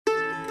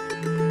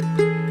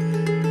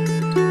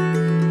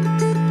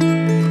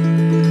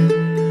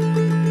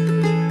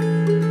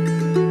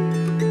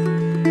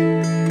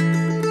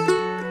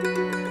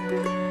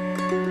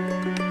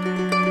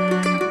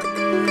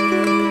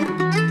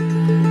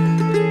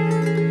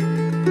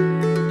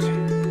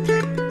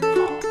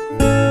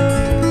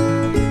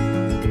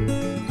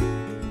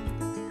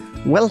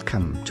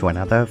Welcome to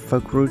another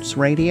Folk Roots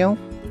Radio.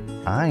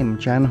 I'm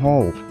Jan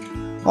Hall.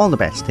 All the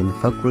best in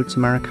folk roots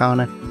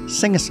Americana,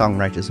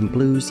 singer-songwriters and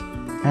blues,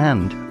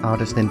 and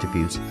artist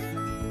interviews.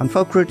 On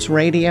Folk Roots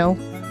Radio,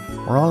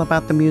 we're all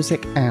about the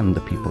music and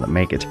the people that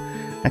make it.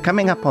 Now,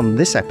 coming up on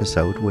this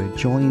episode, we're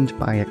joined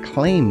by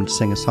acclaimed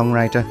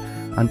singer-songwriter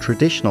and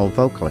traditional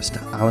vocalist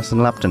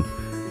Alison Lupton.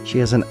 She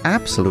has an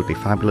absolutely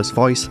fabulous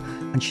voice,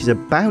 and she's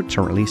about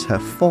to release her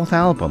fourth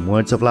album,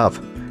 Words of Love.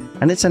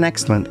 And it's an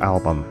excellent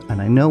album,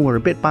 and I know we're a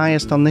bit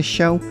biased on this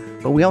show,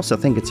 but we also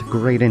think it's a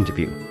great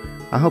interview.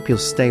 I hope you'll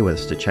stay with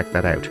us to check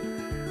that out.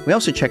 We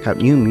also check out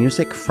new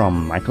music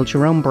from Michael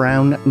Jerome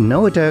Brown,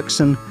 Noah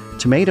Dirksen,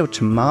 Tomato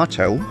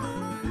Tomato,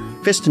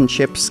 Fist and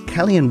Chips,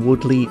 Kellyanne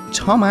Woodley,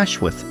 Tom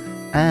Ashworth,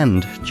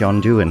 and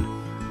John Doohan.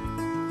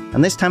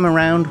 And this time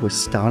around, we're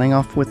starting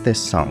off with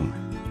this song.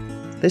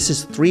 This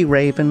is Three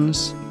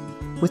Ravens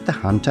with The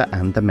Hunter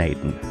and the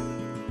Maiden.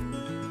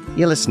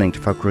 You're listening to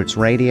Folk Roots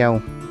Radio,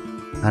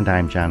 and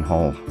I'm Jan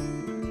Hall.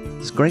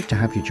 It's great to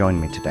have you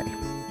join me today.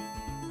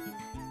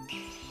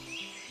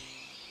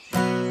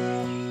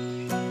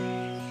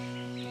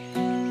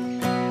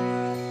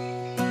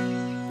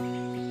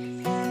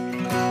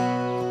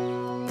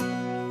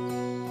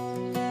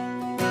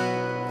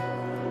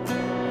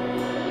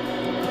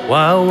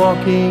 While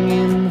walking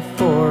in the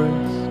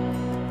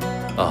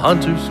forest, a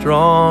hunter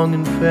strong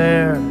and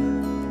fair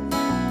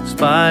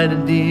spied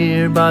a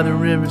deer by the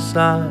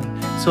riverside,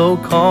 so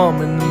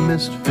calm in the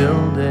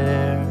mist-filled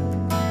air.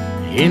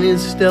 In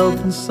his stealth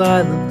and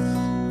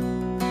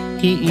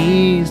silence, he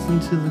eased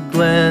into the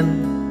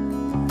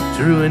glen,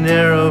 drew an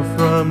arrow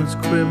from his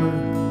quiver,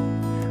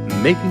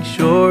 making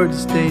sure to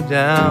stay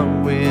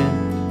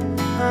downwind.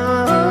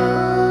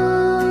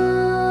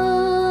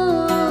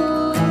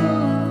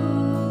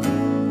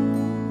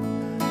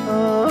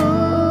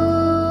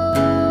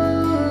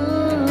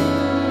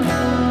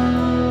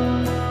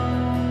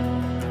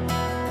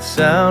 The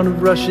sound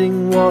of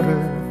rushing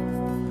water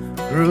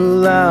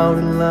grew loud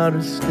and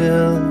louder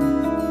still.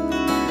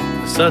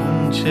 A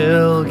sudden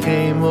chill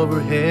came over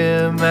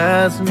him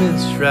as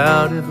mist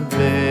shrouded the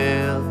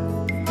veil.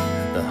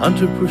 The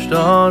hunter pushed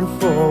on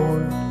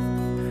forward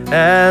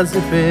as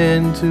if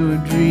into a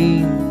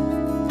dream.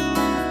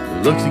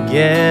 He looked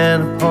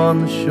again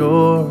upon the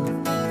shore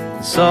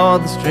and saw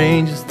the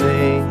strangest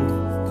thing.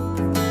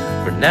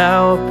 For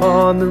now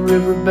upon the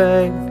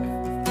riverbank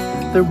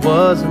there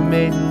was a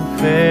maiden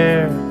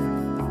fair,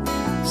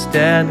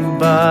 standing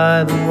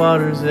by the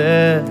water's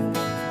edge,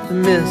 the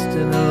mist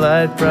in her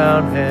light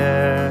brown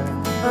hair.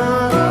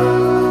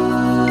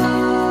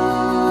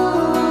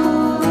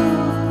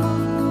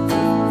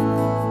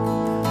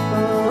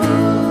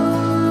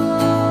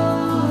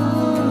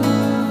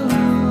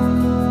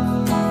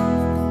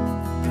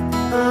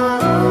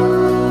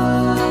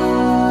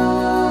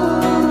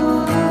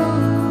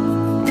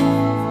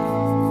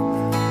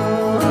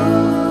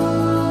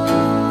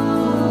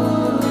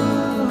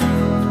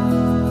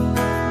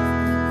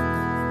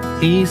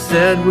 He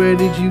said, "Where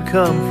did you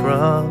come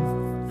from?"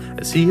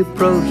 as he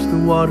approached the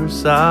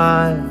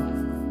waterside.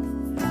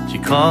 She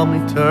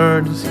calmly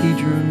turned as he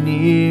drew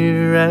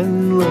near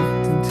and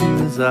looked into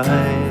his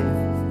eyes.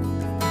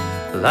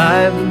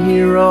 I've been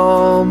here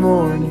all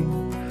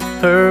morning,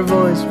 her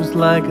voice was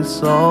like a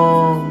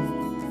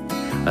song.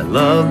 I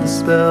love the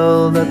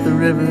spell that the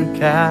river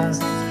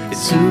casts, it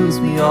soothes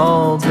me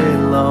all day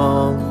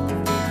long.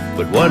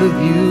 But what of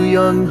you,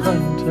 young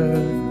hunter?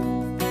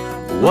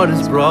 What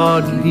has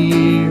brought you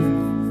here?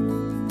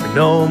 For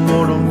no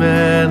mortal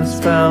man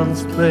has found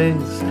this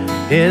place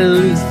in at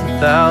least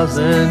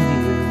 1,000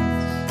 years.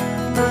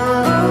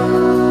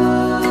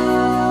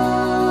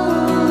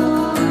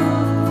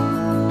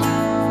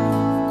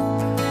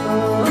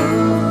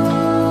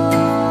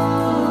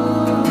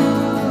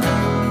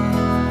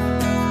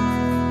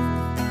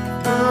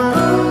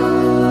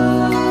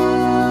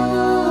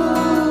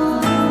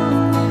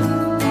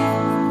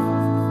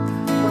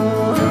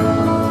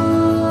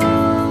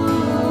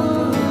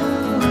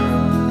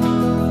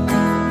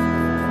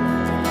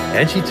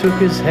 And she took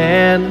his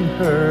hand in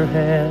her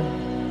hand,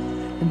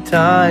 and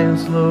time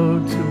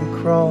slowed to a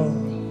crawl,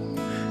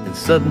 and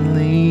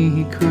suddenly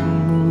he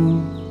couldn't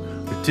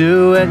move or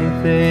do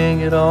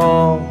anything at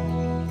all.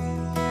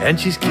 And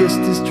she's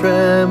kissed his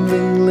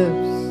trembling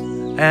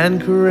lips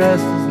and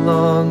caressed his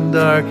long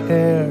dark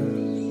hair,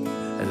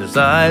 and his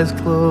eyes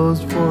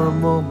closed for a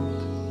moment,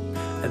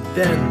 and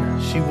then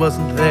she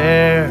wasn't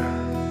there.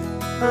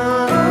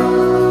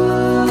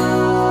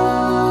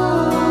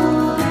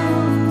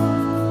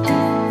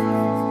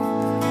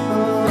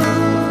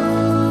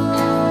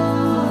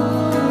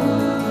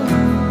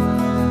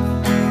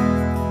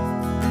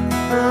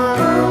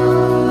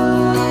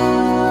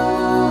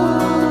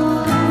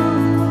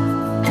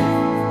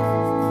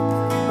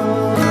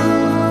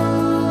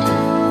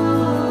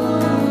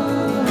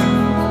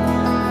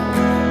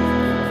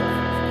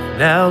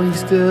 Now he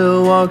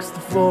still walks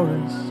the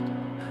forest,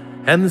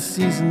 and the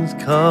seasons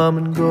come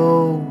and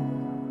go,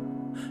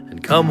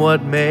 and come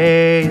what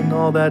may, in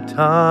all that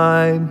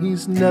time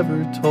he's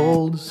never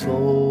told a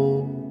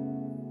soul.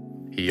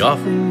 He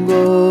often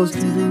goes to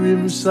the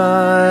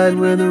riverside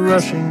where the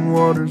rushing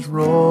waters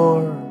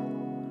roar,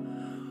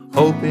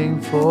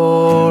 hoping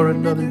for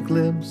another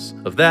glimpse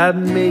of that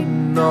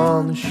maiden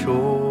on the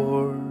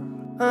shore.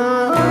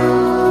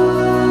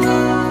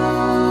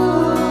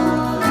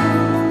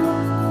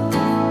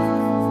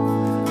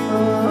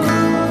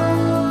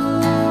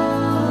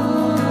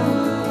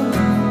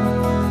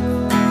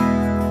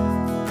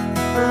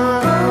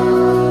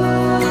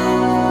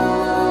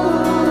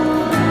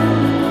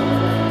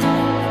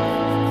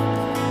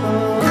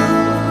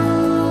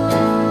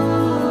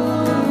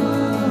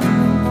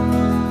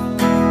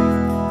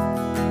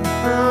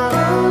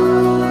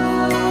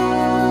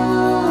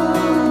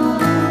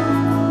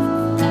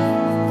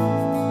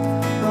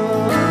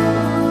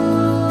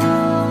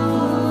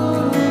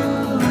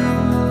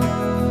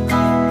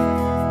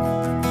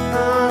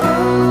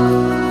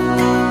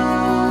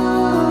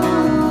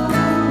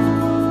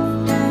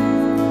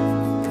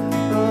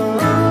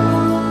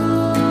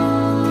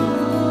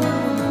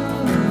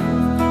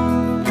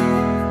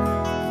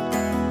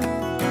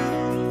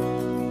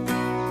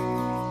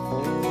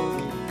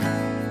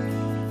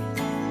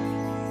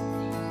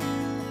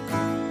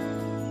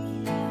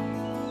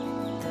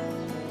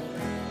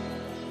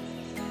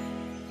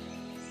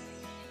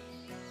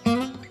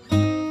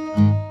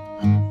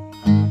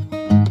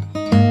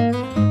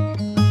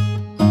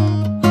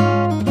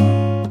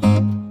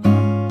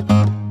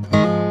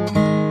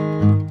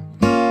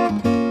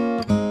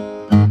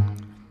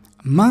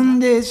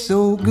 Monday's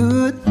so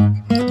good,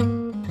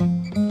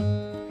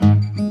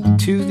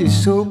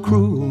 Tuesday's so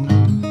cruel.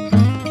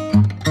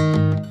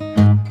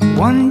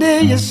 One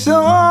day you're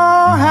so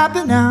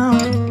happy now,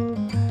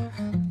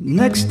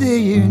 next day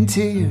you're in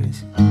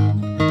tears.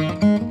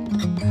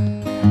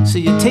 So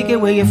you take it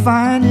where you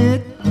find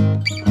it,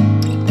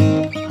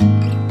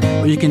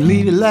 or you can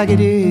leave it like it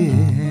is.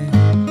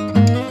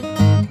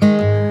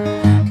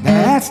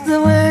 That's the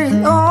way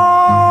it's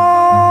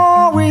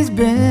always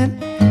been.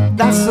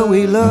 That's the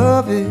way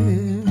love is.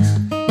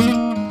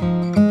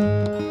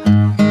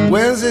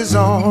 Wednesday's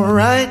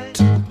alright,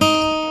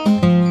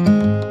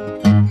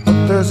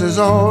 but Thursday's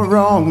all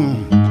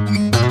wrong.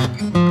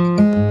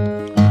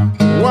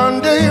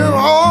 One day you're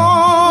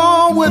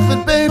all with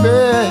it, baby,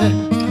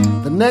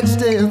 the next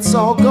day it's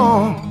all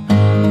gone.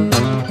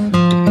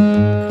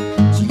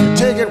 So you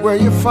take it where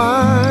you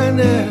find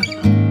it,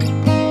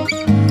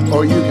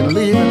 or you can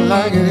leave it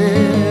like it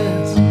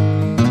is.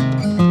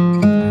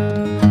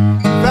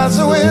 That's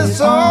the way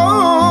it's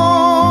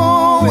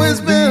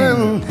always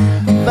been.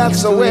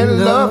 That's the way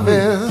love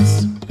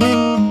is.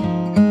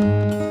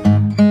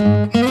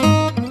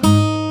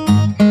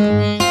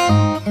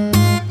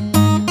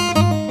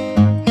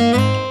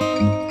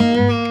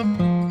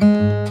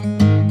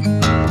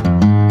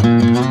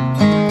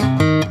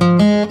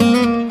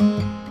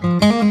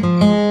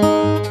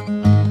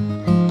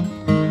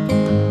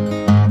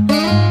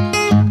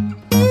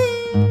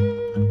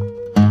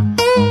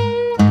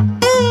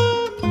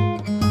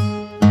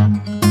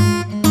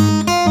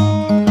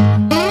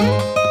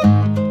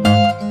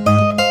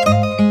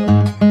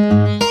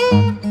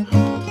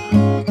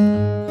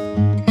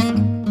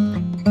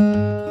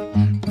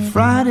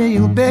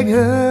 Beg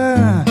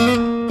her,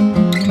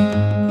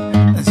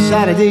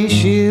 Saturday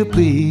she'll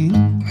plead.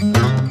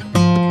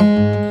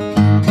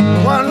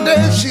 One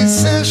day she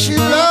says she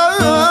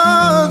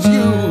loves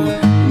you,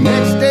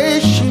 next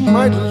day she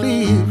might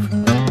leave.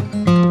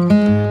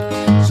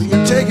 So you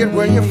take it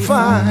where you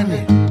find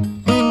it,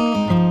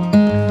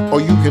 or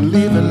you can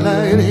leave it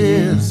like it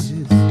is.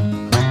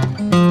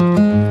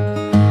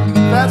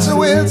 That's the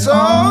way it's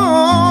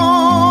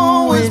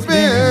always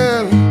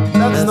been.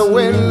 That's the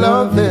way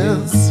love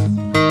is.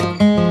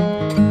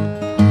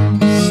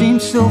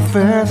 So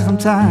fair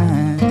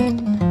sometimes,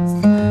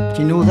 but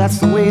you know that's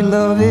the way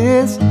love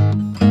is.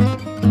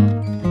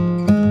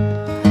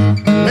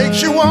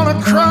 Makes you wanna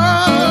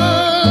cry,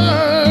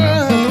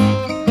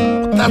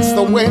 but that's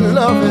the way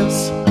love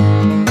is.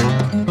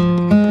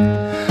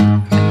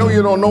 I know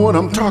you don't know what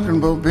I'm talking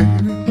about,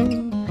 baby,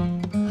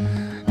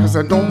 'cause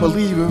I don't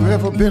believe you've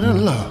ever been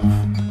in love.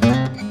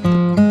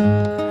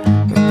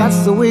 But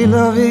that's the way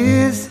love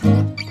is.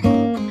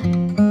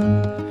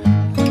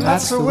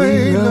 That's the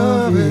way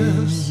love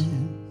is.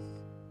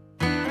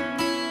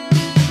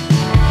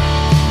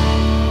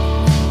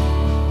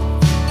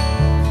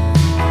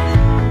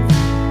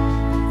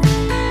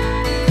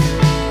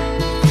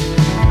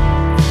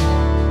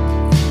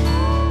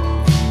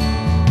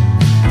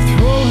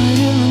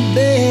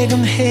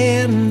 I'm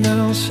heading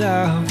down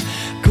south,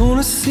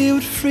 gonna see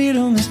what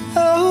freedom is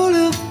all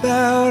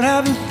about.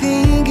 I've been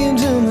thinking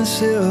to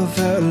myself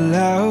out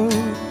loud,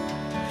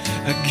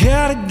 I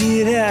gotta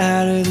get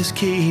out of this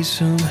cage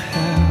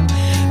somehow.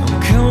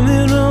 I'm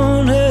coming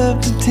on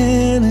up to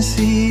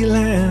Tennessee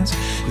lands.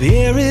 The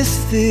air is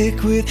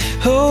thick with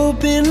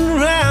hope and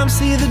rhyme.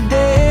 See the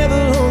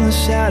devil on the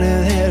side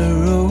of that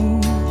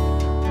road.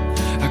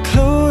 I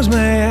close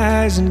my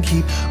eyes and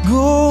keep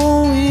going.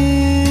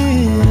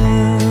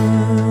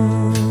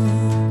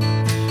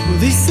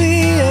 They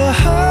say a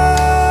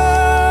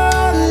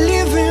hard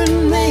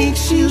living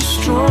makes you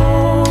strong.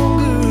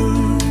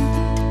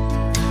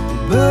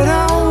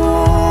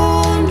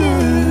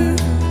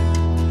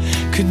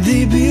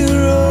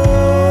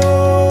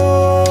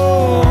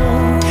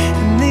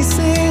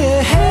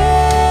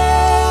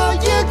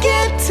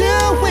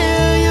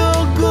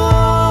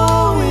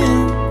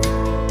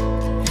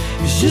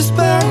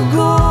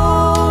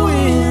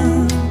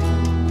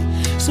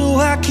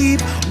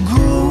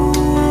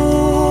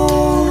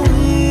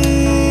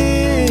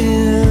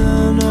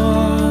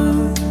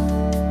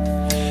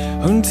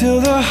 until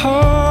the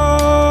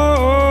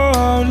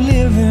hard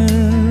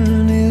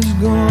living is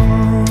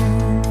gone.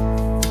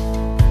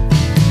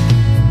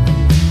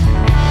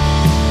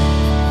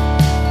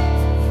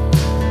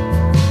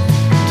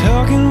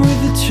 Talking with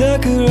the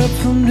trucker up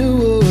from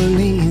New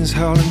Orleans,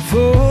 hauling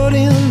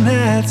 40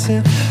 nights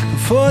and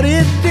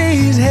 40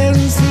 days.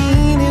 Hasn't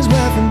seen his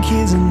wife and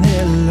kids in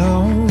that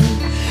long,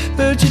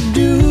 but you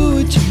do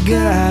what you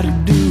gotta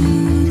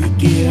do to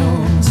get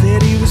on.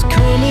 Said he was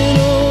coming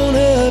on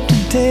up to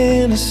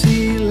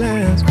Tennessee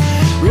lines,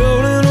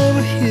 rolling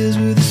over hills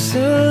with the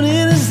sun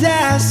in his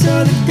eyes.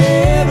 Saw the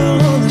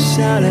devil on the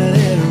side of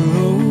that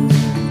road.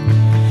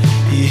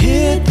 He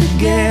hit the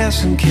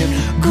gas and kept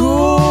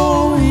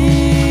going.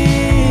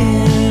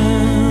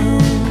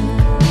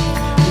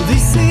 Well, they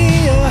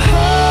say a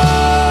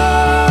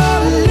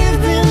hard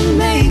living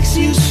makes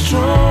you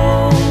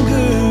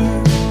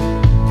stronger,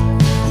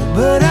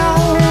 but I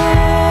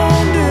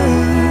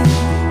wonder,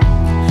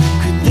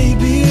 could they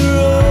be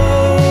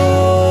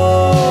wrong?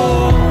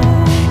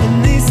 And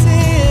they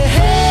say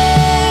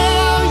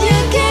how you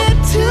get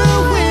to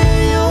where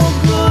you're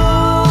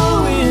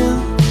going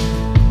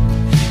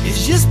is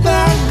just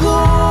by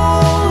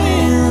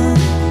going.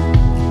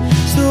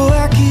 So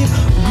I keep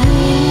going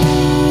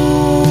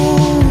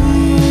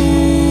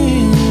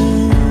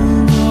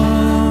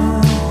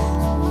on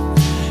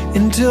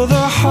until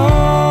the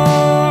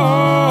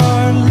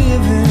hard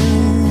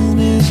living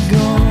is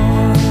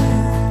gone.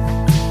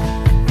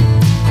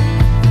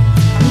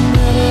 No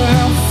matter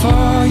how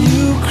far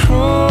you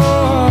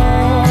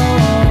crawl,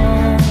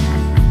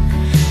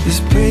 this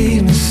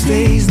pavement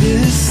stays the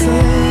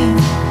same.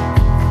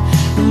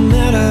 No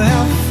matter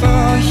how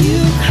far you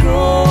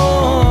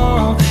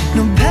crawl,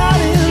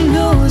 nobody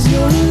knows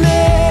your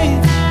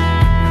name.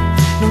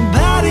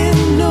 Nobody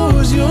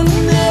knows your name.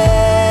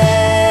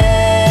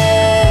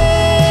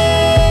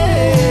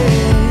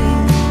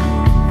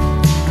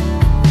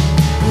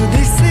 But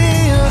they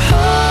say a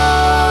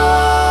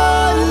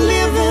hard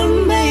living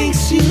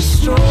makes you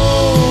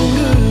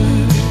stronger,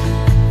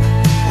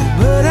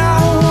 but I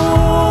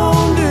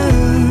wonder,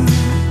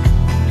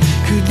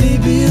 could they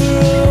be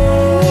wrong?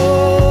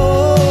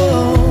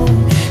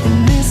 And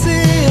they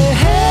say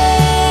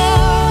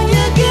how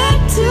you get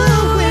to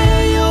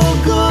where you're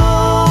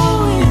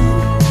going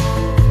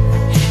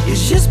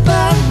is just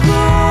by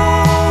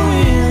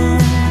going.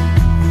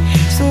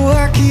 So I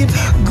keep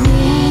going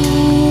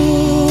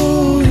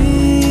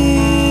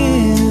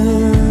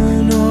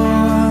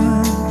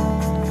on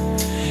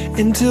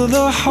until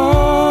the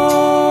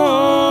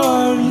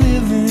hard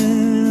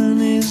living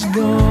is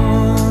gone.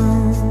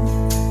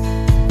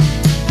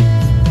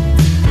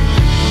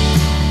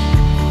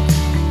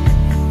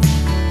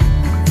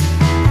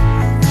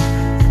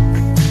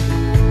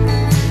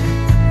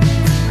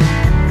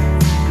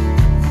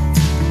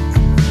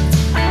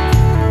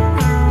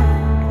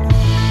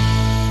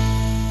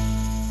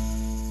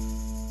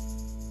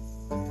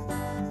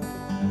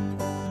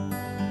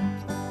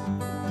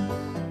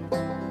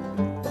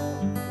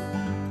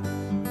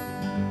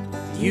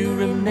 You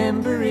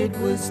remember it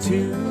was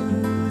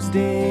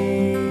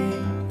Tuesday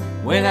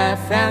when I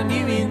found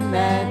you in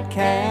that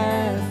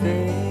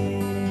cafe.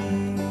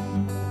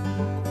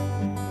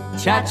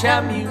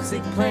 Cha-cha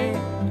music playing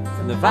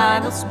from the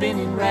vinyl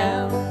spinning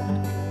round.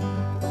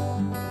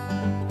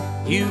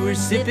 You were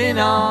sipping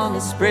on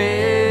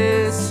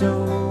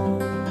espresso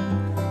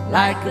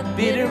like a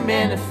bitter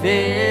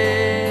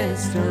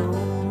manifesto,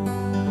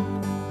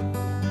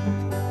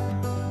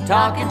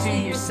 talking to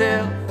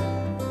yourself,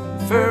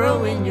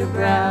 furrow in your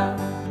brow.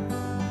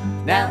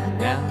 Now,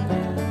 now,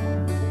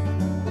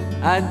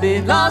 now, I'd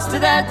be lost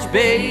without you,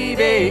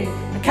 baby,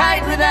 a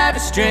kite without a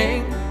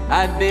string.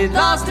 I'd be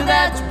lost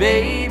without you,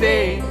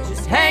 baby,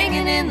 just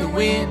hanging in the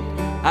wind.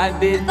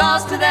 I'd be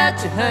lost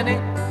without you, honey,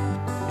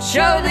 but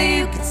surely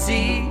you could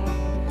see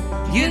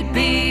you'd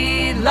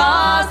be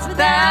lost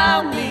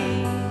without me.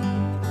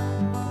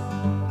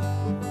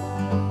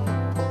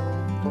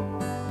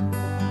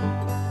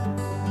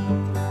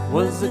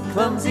 Was a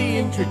clumsy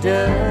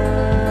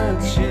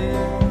introduction,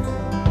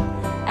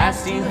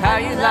 asked you how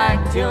you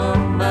liked your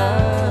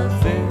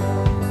muffin.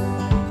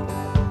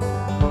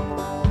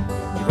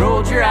 You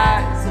rolled your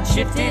eyes and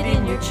shifted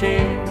in your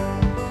chair.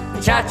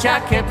 The cha-cha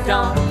kept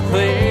on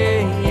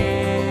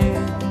playing.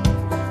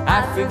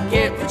 I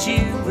forget what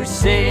you were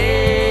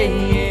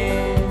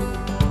saying.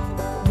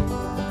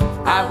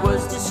 I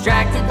was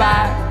distracted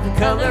by the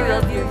color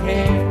of your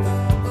hair.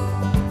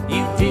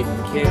 You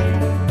didn't care.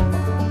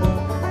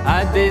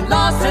 I'd be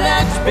lost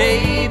without you,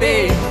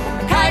 baby, a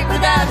kite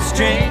without a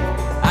string.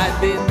 I'd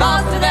be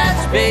lost without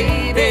you,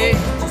 baby,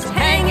 just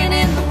hanging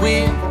in the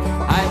wind.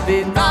 I'd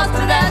be lost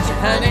without you,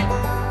 honey,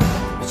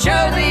 but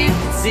surely you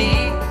could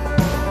see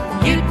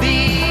you'd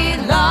be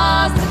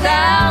lost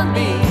without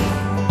me.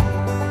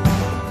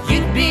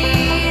 You'd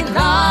be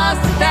lost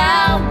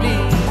without me.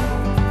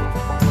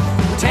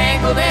 We're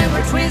tangled and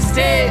we're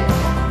twisted,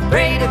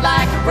 braided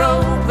like a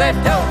rope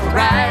left over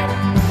right.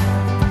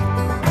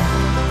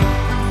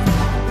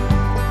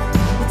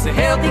 It's a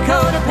healthy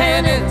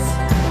codependence,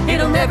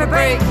 it'll never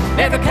break,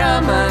 never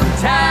come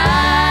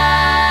untied.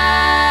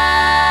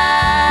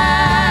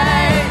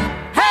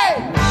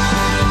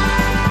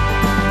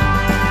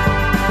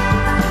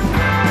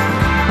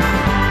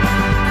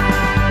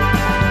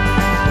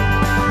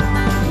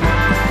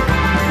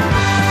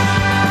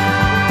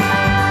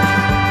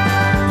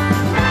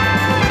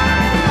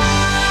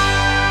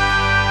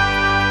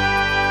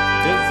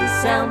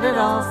 Sound at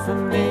all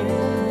familiar?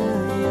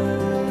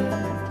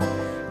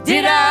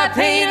 Did I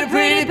paint a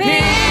pretty picture?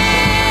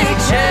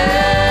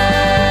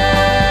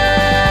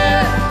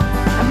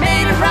 I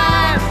made a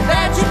rhyme,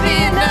 that should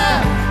be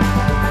enough.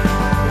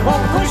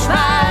 Won't push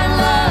my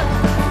luck.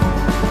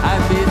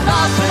 I've been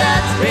lost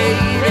without you,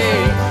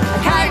 baby. A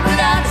kite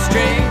without a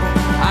string.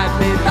 I've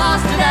been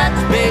lost without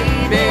you,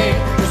 baby.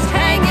 Just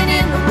hanging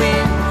in the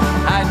wind.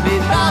 I've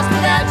been lost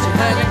without you,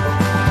 honey.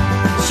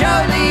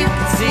 Surely you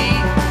can see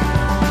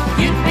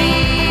you'd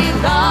be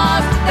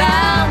lost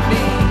without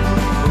me.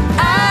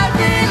 I'd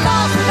be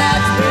lost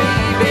without you,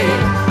 baby.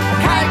 A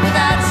kite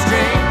without a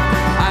string.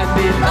 I'd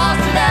be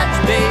lost without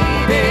you,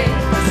 baby.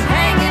 Just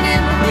hanging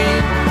in the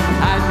wind.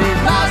 I'd be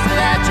lost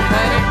without you,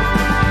 honey.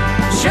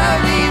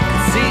 Surely you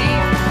can see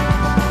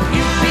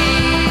you'd be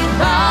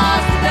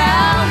lost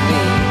without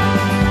me.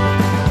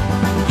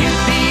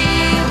 You'd be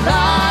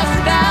lost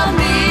without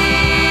me.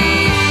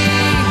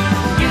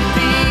 You'd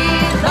be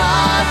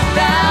lost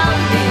without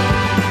me.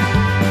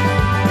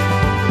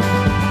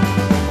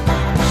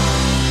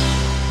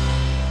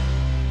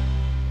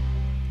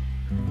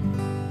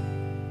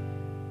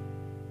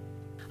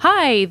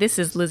 Hi, this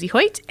is Lizzie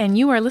Hoyt, and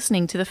you are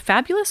listening to the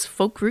fabulous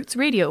Folk Roots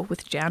Radio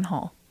with Jan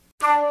Hall.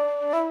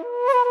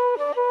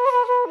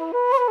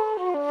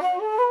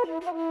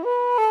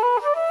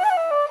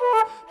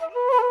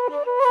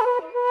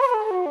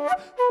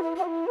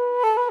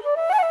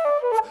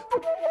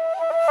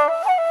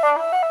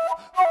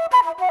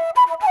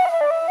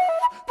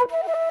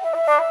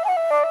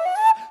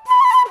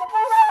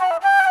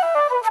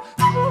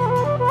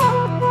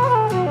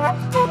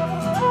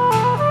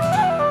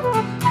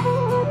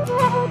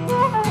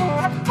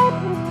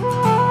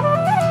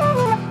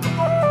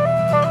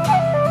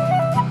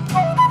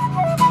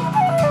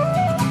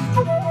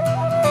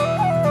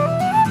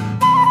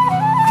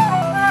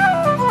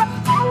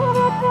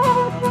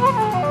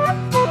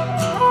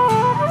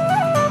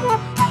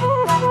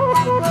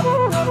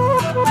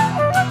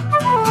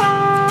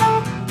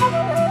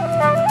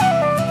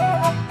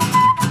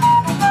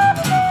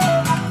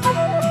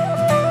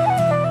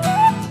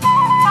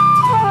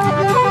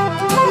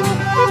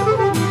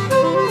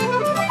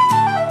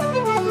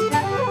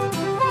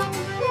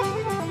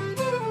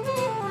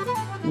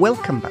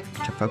 Welcome back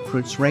to Folk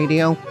Roots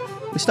Radio.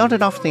 We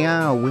started off the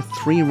hour with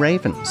Three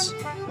Ravens,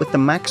 with the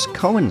Max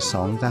Cohen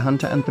song The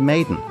Hunter and the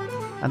Maiden,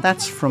 and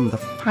that's from the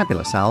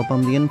fabulous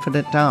album The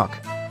Infinite Dark,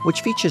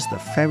 which features the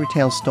fairy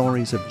tale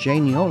stories of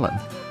Jane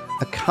Yolen,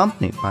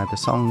 accompanied by the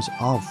songs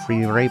of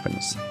Three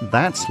Ravens.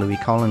 That's Louis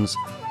Collins,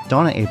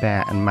 Donna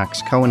Hebert and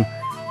Max Cohen,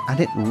 and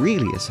it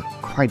really is a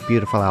quite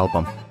beautiful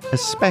album,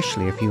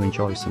 especially if you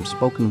enjoy some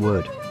spoken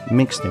word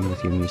mixed in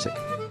with your music.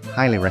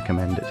 Highly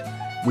recommended.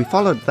 We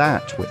followed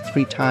that with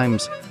 3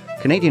 times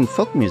Canadian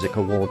Folk Music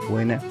Award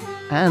winner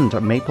and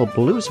a Maple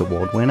Blues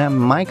Award winner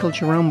Michael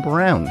Jerome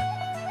Brown,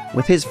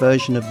 with his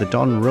version of the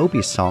Don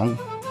Robey song,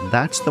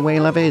 That's the Way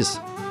Love Is.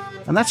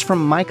 And that's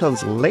from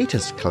Michael's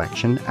latest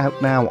collection,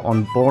 out now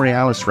on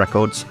Borealis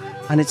Records,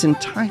 and it's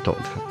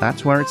entitled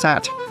That's Where It's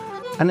At.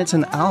 And it's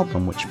an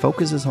album which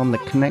focuses on the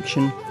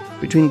connection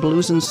between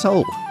blues and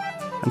soul,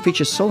 and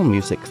features soul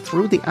music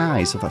through the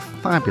eyes of a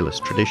fabulous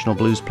traditional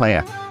blues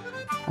player.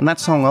 And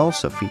that song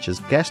also features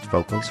guest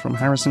vocals from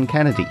Harrison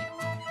Kennedy.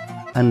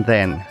 And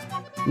then,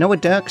 Noah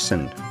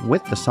Dirksen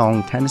with the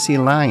song Tennessee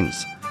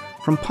Lines,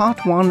 from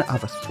part 1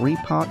 of a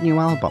 3-part new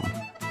album,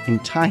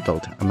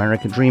 entitled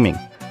America Dreaming.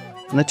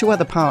 And the 2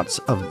 other parts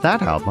of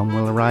that album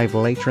will arrive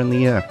later in the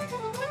year.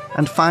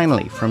 And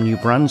finally, from New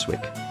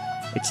Brunswick,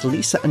 it's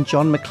Lisa and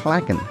John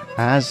McLagan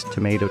as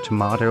Tomato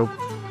Tomato,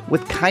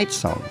 with Kite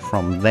Song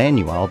from their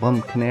new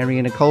album Canary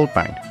in a Coal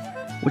Mine,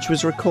 which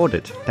was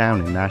recorded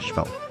down in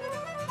Nashville.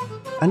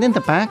 And in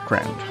the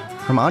background,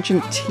 from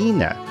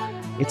Argentina,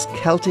 it's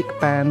Celtic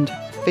band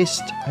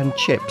Fist and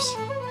Chips.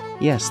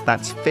 Yes,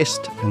 that's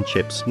Fist and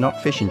Chips,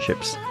 not Fish and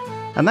Chips.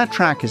 And that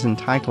track is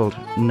entitled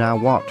Now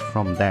What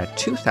from their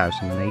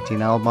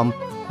 2018 album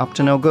Up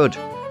to No Good.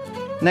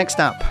 Next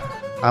up,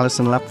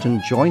 Alison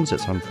Lupton joins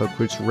us on Folk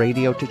Roots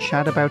Radio to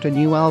chat about a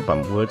new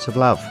album, Words of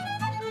Love.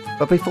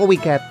 But before we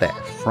get there,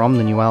 from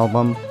the new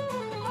album,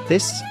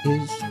 this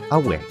is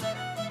Away.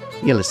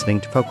 You're listening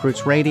to Folk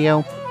Roots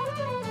Radio,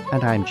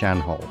 and I'm Jan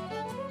Hall.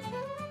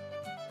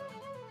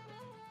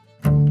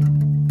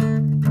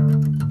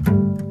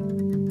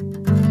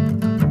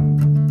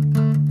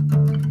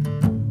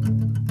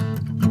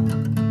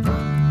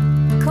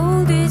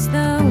 Cold is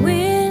the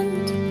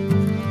wind,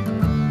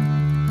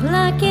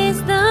 black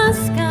is the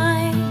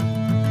sky,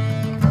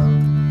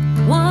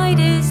 wide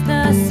is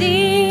the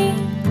sea,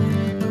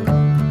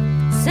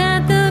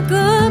 sad the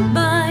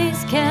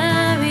goodbyes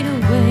carried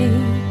away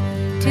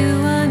to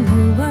a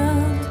new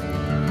world.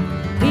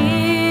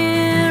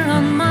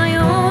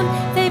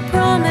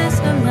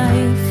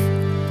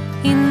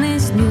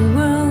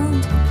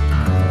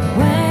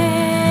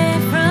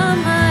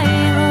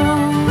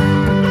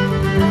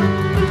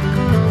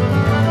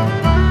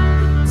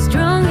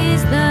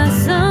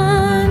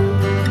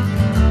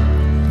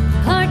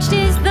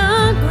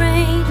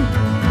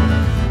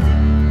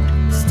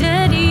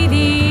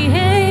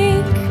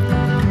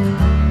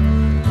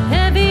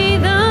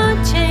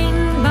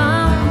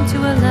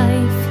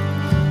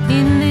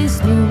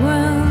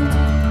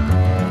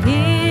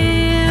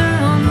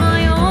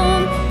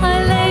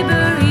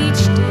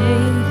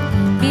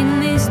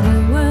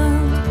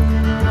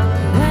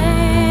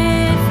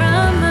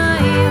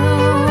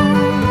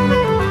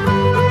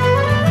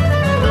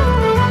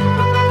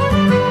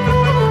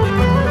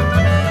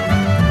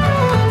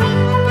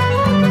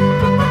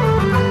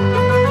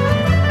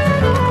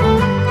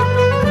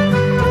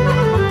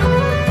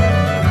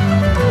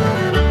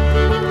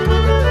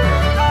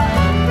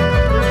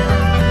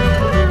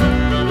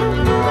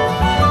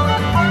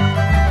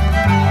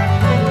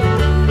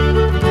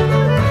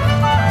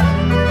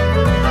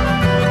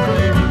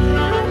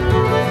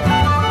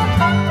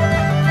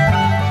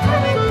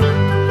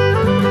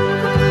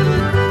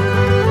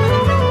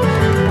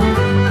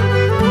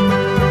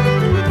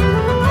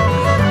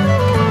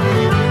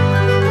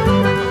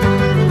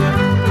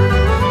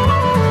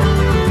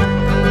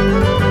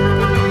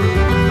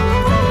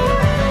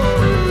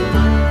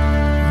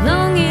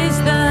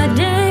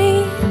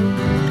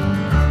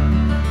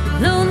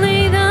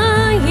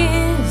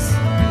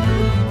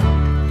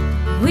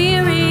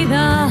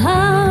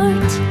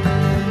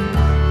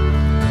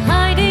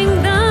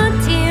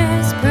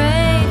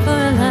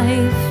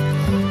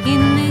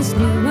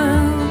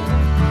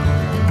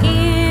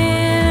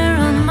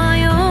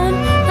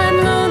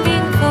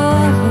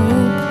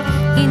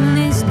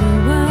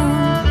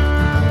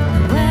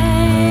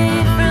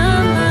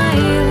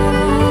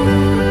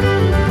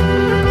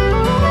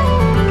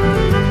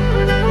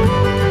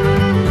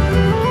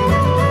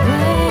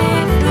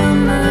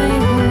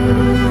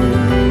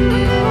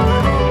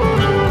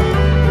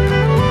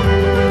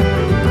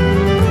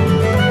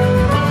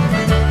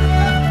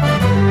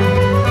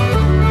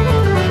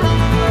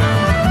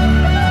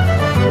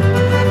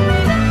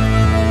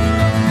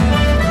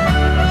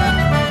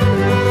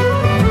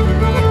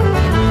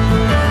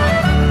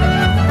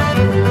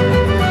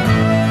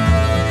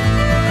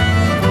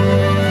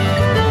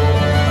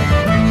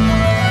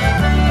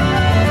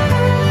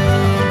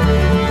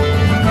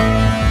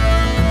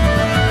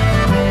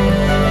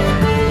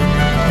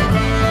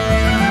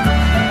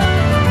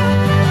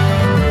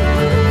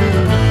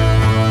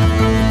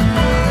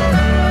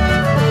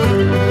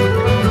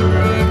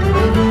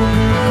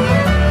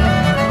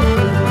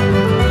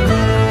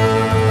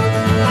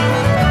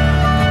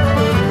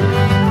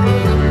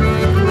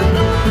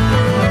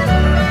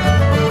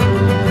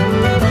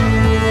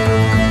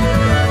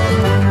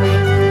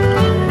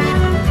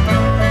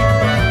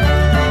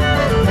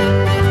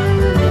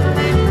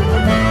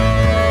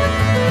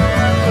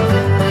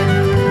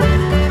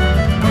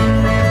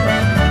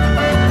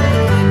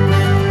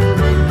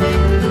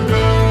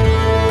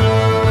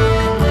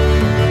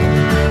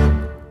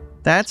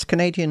 That's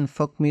Canadian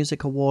Folk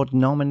Music Award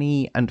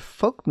nominee and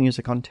Folk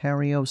Music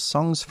Ontario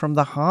Songs from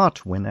the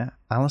Heart winner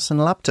Alison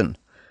Lupton,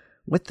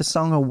 with the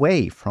song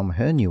Away from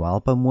her new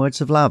album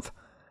Words of Love.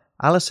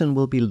 Alison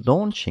will be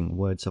launching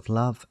Words of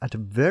Love at a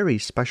very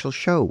special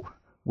show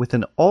with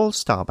an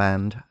all-star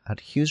band at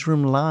Hughes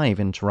Room Live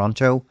in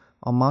Toronto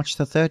on March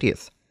the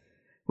 30th.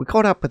 We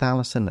caught up with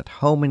Alison at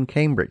home in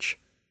Cambridge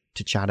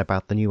to chat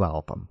about the new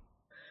album.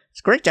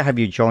 It's great to have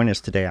you join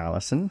us today,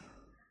 Alison.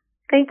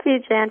 Thank you,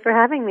 Jan, for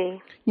having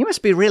me. You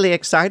must be really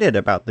excited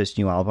about this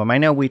new album. I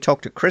know we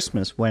talked at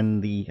Christmas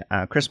when the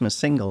Christmas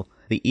single,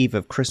 The Eve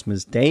of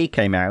Christmas Day,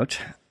 came out.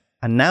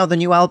 And now the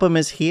new album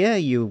is here.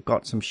 You've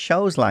got some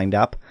shows lined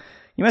up.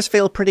 You must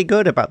feel pretty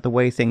good about the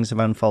way things have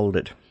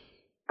unfolded.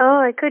 Oh,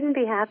 I couldn't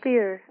be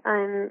happier.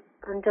 I'm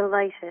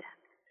delighted.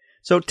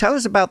 So tell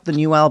us about the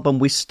new album.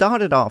 We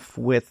started off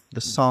with the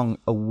song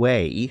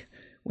Away,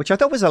 which I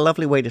thought was a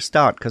lovely way to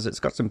start because it's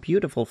got some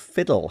beautiful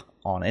fiddle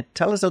on it.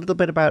 Tell us a little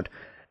bit about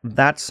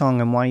that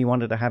song and why you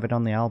wanted to have it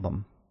on the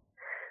album.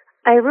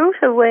 I wrote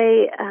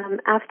Away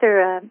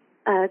after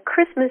a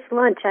Christmas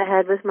lunch I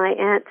had with my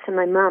aunts and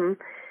my mum.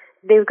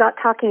 They got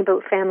talking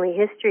about family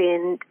history,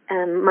 and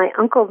my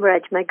Uncle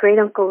Reg, my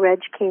great-uncle Reg,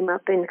 came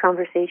up in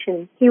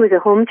conversation. He was a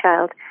home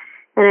child,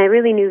 and I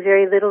really knew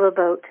very little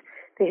about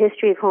the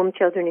history of home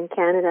children in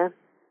Canada.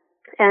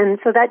 And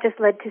so that just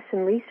led to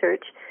some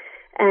research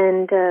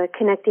and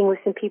connecting with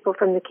some people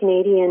from the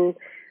Canadian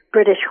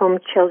British Home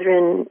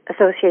Children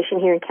Association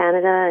here in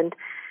Canada, and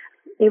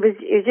it was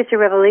just a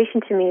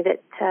revelation to me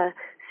that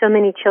so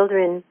many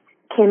children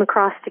came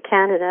across to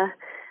Canada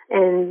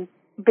and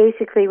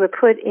basically were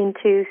put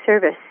into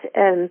service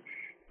and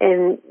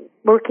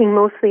working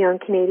mostly on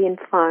Canadian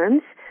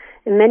farms.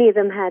 And many of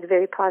them had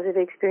very positive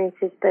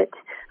experiences, but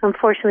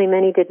unfortunately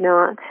many did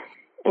not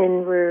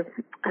and were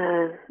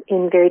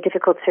in very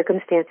difficult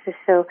circumstances.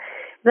 So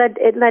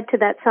it led to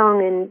that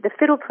song, and the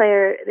fiddle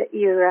player that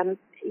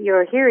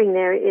you're hearing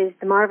there is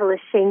the marvelous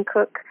Shane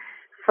Cook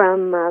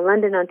from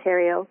London,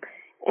 Ontario,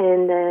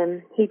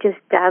 and he just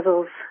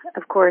dazzles,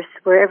 of course,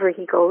 wherever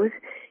he goes.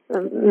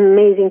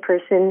 Amazing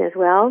person as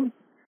well.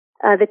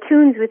 The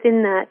tunes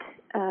within that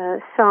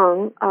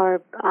song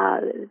are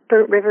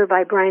Burnt River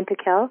by Brian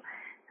Pickell,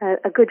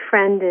 a good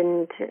friend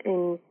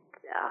and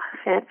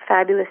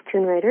fabulous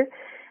tune writer,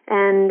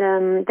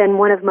 and then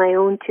one of my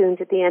own tunes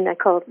at the end I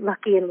called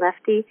Lucky and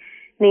Lefty,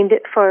 named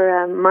it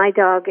for my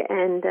dog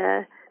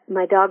and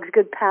my dog's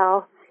good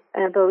pal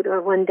about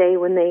one day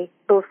when they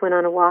both went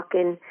on a walk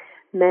and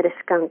met a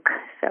skunk.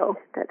 So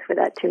that's where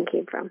that tune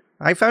came from.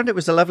 I found it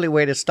was a lovely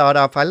way to start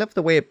off. I love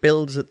the way it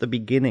builds at the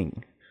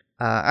beginning.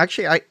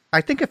 Actually,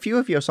 I think a few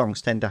of your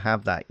songs tend to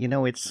have that. You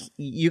know,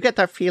 you get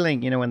that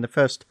feeling, in the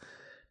first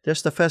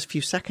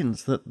few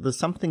seconds that there's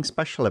something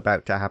special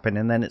about to happen,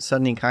 and then it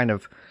suddenly kind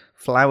of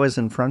flowers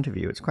in front of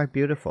you. It's quite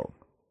beautiful.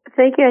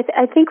 Thank you.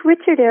 I think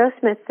Richard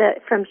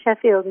Aerosmith from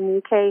Sheffield in the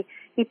UK,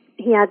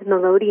 he adds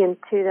melodeon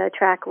to the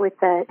track with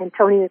and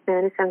Tony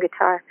McManus on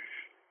guitar.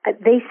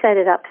 They set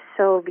it up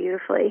so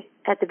beautifully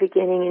at the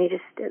beginning,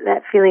 and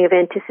that feeling of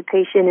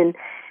anticipation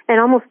and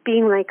almost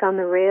being like on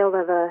the rail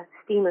of a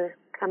steamer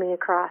coming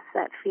across,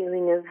 that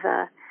feeling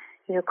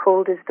of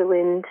cold as the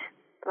wind,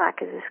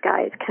 black as the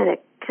sky. It's kind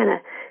of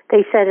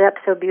they set it up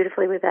so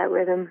beautifully with that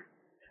rhythm.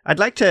 I'd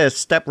like to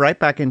step right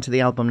back into the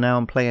album now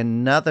and play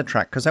another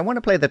track, because I want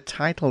to play the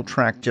title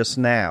track just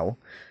now.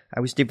 I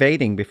was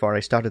debating before I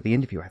started the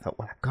interview. I thought,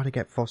 well, I've got to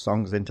get 4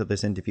 songs into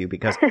this interview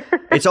because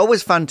it's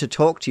always fun to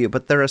talk to you,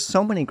 but there are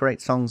so many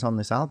great songs on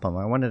this album.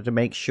 I wanted to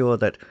make sure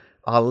that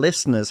our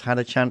listeners had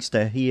a chance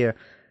to hear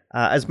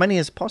as many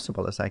as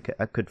possible as I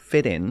could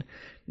fit in.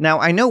 Now,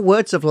 I know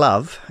Words of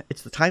Love,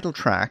 it's the title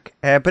track,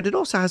 but it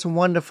also has a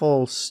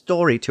wonderful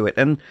story to it.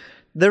 And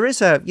there is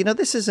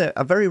this is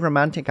a very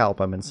romantic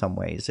album in some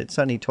ways. It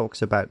certainly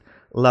talks about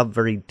love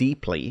very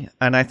deeply.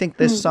 And I think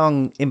this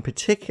song in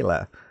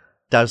particular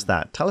does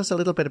that. Tell us a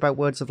little bit about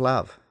Words of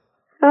Love.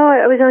 Oh,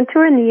 I was on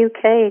tour in the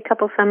UK a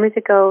couple summers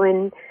ago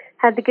and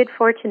had the good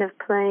fortune of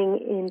playing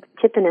in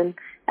Chippenham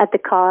at the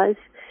Cause.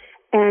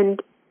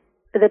 And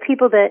the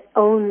people that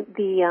own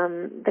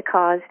the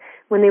Cause,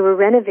 when they were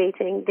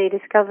renovating, they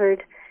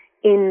discovered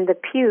in the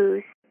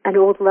pews an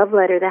old love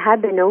letter that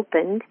had been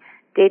opened,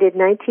 dated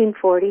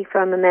 1940,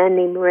 from a man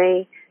named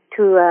Ray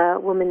to a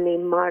woman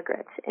named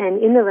Margaret.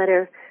 And in the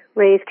letter,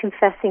 Ray is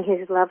confessing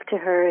his love to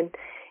her, and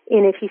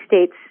in it he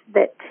states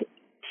that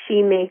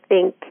she may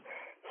think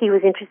he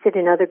was interested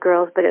in other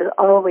girls, but it was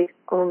always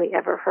only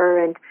ever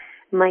her, and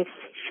might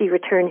she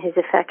return his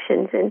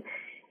affections. And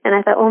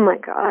I thought, oh my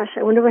gosh,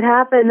 I wonder what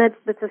happened.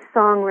 That's a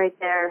song right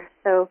there.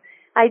 So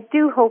I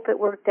do hope it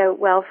worked out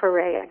well for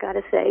Ray, I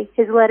gotta say.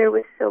 His letter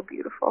was so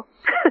beautiful.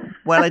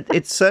 Well,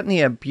 it's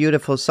certainly a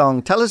beautiful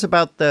song. Tell us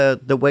about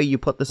the way you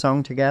put the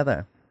song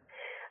together.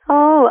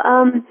 Oh,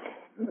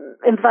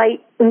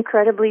 invite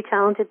incredibly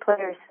talented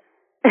players.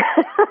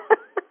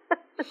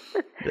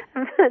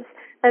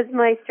 That's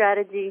my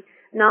strategy.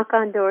 Knock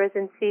on doors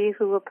and see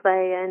who will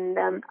play. And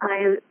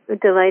I'm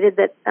delighted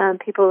that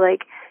people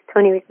like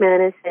Tony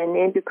McManus and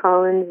Andrew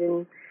Collins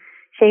and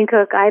Shane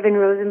Cook, Ivan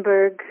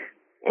Rosenberg,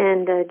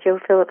 and Joe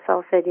Phillips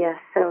all said yes.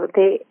 So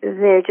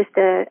they're just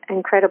an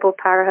incredible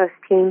powerhouse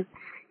team,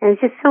 and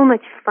it's just so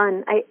much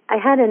fun. I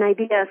had an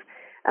idea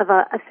of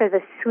a sort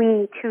of a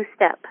swingy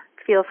two-step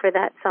feel for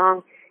that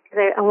song,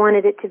 because I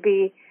wanted it to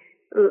be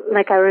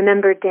like I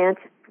remember dance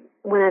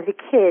when I was a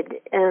kid.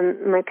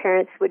 My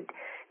parents would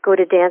go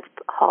to dance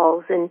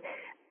halls, and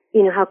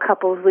you know how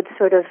couples would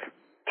sort of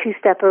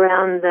two-step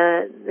around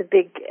the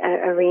big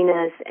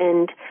arenas,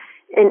 and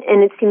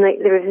it seemed like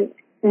there was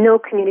no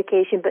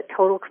communication but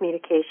total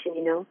communication,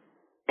 you know,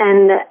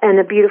 and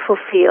a beautiful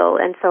feel.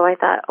 And so I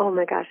thought, oh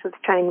my gosh, let's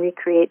try and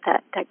recreate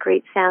that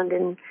great sound,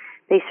 and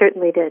they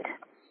certainly did.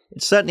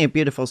 It's certainly a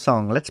beautiful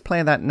song. Let's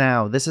play that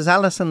now. This is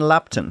Alison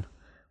Lupton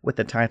with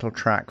the title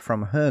track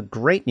from her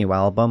great new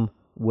album,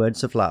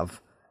 Words of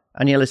Love.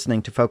 And you're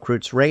listening to Folk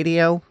Roots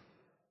Radio,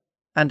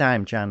 and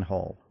I'm Jan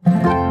Hall. Kids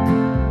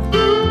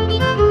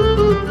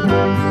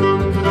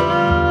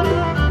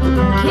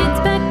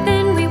back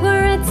then, we were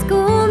at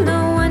school.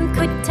 No one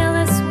could tell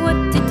us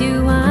what to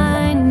do.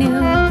 I knew,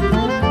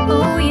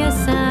 oh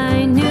yes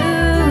I knew,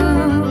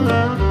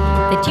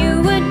 that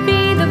you would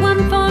be the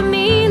one for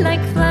me.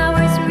 Like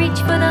flowers reach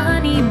for the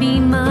honeybee,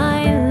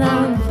 my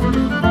love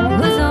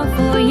was all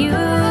for you.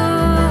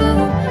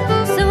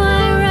 So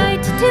I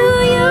write to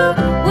you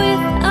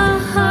with a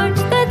heart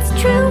that's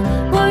true.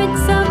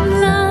 Words of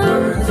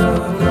love,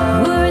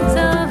 words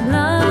of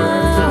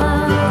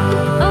love.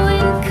 Oh,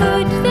 and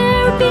could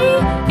there be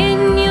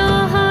in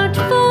your heart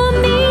for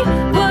me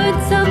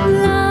words of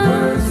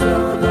love,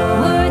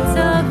 words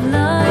of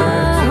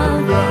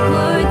love,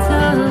 words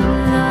of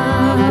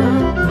love.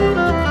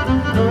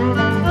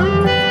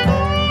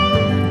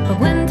 But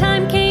when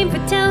time came for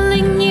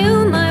telling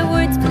you, my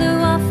words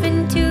flew off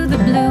into the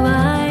blue.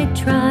 I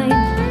tried,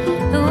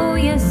 oh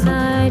yes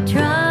I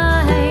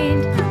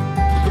tried.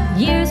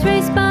 Years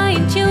race by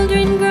and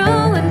children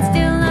grow, and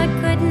still I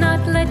could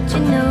not let you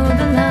know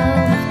the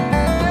love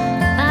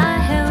I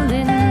held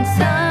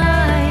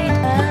inside.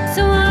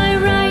 So I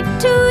write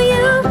to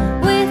you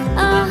with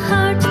a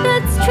heart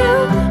that's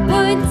true.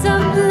 Words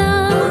of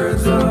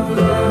love,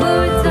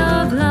 words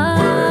of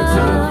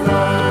love.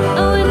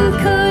 Oh, and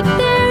could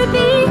there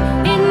be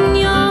in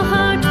your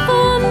heart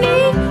for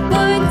me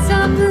words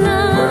of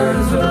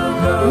love,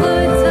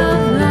 words of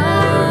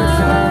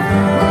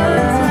love,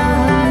 words of love.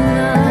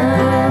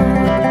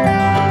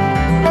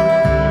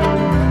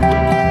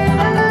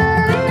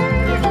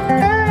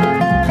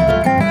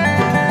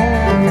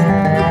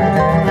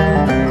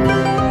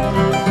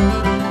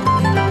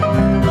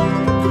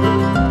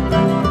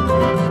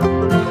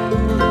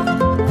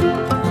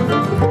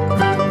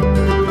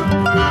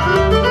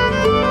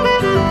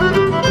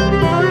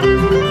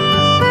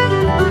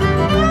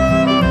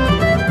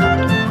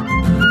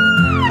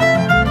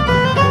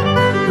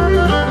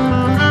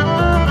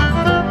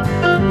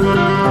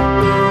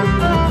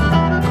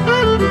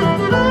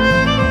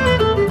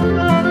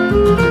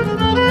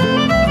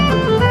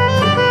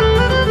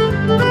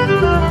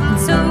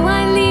 So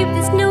I leave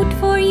this note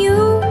for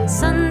you.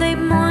 Sunday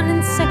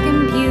morning,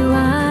 second view,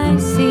 I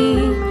see.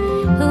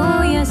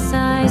 Oh yes,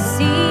 I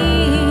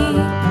see.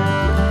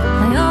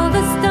 By all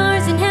the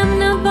stars in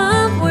heaven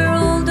above, we're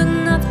old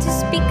enough to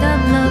speak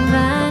of love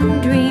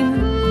and dream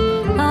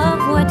of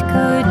what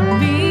could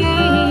be.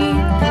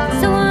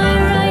 So I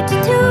write to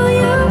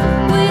you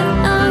with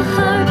a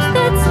heart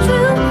that's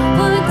true.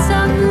 Words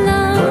of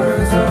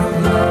love,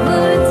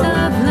 words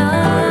of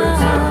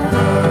love.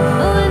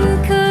 Oh,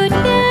 and could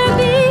there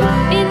be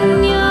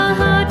in your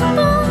heart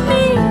for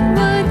me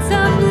words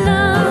of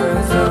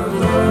love,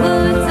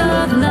 words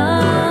of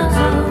love,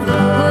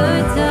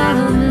 words of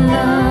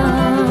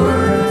love,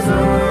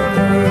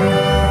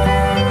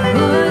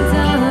 words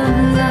of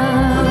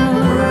love,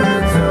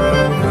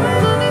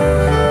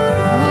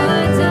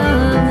 words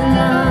of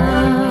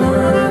love,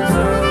 words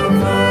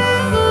of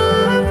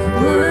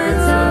love,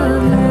 words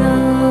of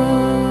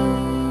love.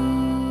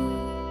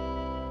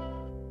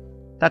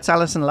 That's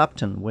Alison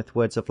Lupton with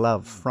Words of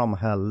Love from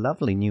her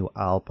lovely new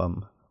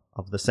album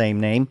of the same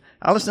name.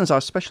 Alison's our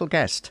special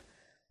guest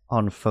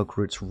on Folk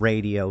Roots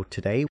Radio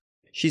today.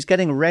 She's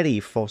getting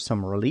ready for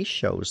some release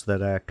shows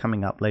that are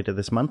coming up later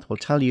this month. We'll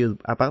tell you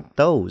about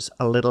those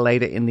a little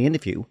later in the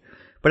interview.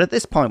 But at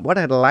this point, what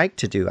I'd like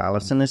to do,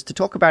 Alison, is to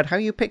talk about how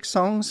you pick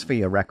songs for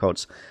your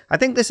records. I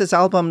think this is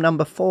album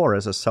number 4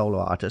 as a solo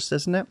artist,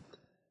 isn't it?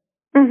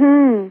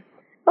 Mm-hmm.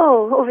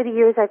 Oh, over the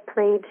years I've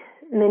played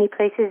many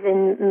places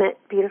and met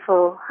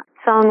beautiful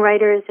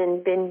songwriters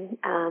and been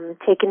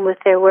taken with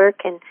their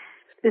work. And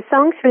the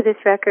songs for this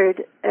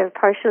record are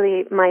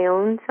partially my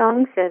own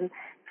songs and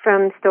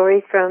from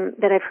stories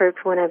that I've heard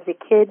from when I was a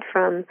kid,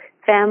 from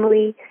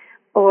family,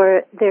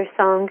 or they're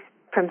songs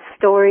from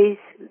stories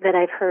that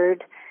I've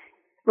heard.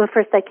 Well,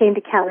 first I Came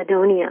to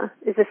Caledonia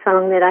is a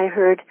song that I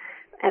heard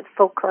at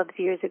folk clubs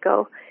years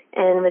ago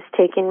and was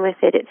taken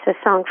with it. It's a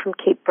song from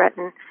Cape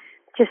Breton.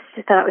 Just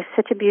thought it was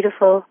such a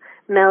beautiful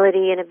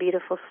melody and a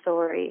beautiful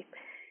story.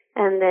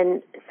 And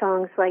then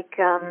songs like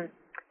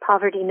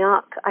Poverty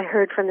Knock, I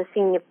heard from the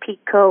singing of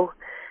Pete Coe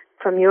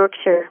from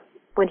Yorkshire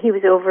when he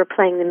was over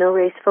playing the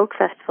Millrace Folk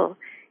Festival.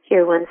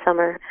 here one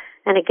summer.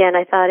 And again,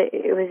 I thought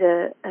it was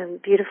a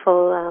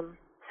beautiful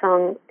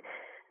song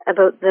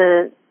about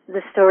the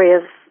story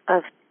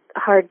of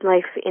hard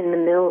life in the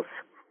mills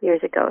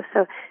years ago.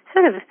 So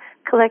sort of a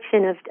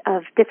collection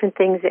of different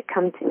things that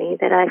come to me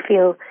that I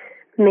feel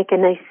make a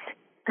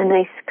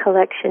nice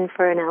collection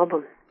for an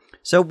album.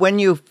 So when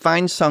you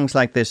find songs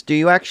like this, do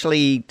you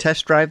actually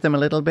test drive them a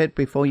little bit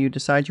before you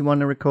decide you want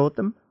to record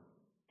them?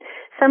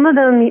 Some of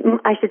them,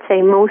 I should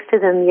say most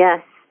of them,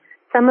 yes.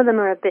 Some of them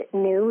are a bit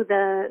new.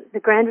 The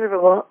Grand River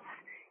Waltz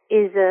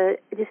is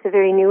just a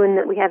very new one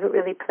that we haven't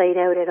really played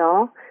out at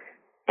all.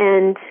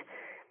 And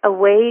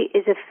Away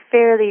is a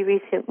fairly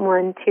recent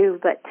one too,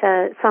 but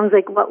songs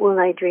like What Will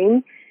I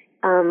Dream,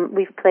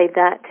 we've played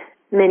that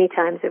many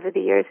times over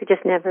the years. We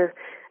just never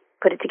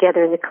put it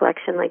together in a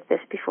collection like this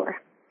before.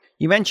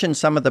 You mentioned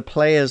some of the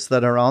players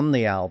that are on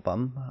the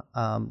album.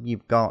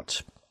 You've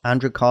got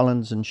Andrew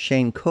Collins and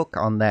Shane Cook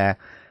on there.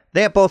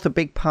 They're both a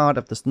big part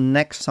of this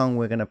next song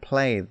we're going to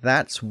play.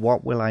 That's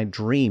What Will I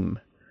Dream,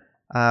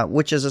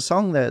 which is a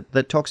song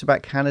that talks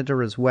about Canada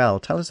as well.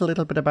 Tell us a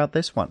little bit about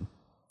this one.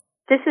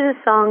 This is a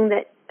song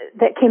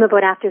that came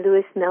about after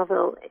Louis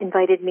Melville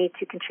invited me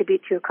to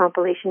contribute to a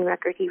compilation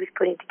record he was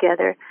putting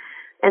together.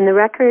 And the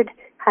record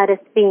had a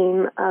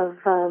theme of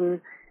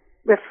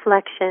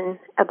reflection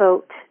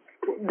about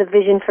the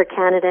vision for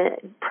Canada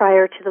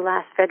prior to the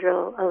last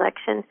federal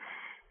election.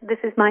 This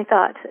is my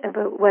thought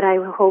about what I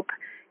hope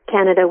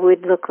Canada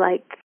would look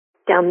like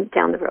down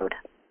the road.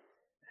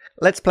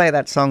 Let's play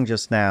that song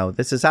just now.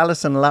 This is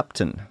Alison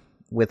Lupton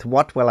with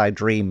What Will I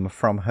Dream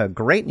from her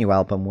great new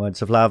album,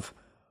 Words of Love.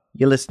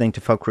 You're listening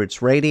to Folk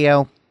Roots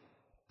Radio,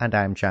 and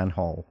I'm Jan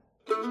Hall.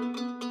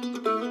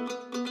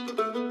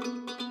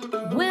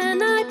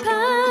 When I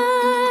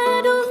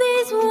paddle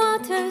these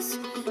waters,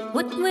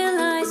 what will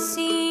I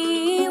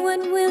see?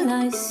 What will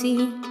I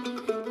see?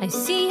 I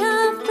see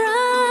a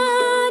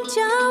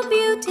fragile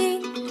beauty,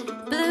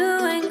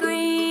 blue and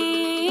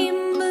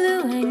green,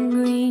 blue and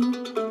green.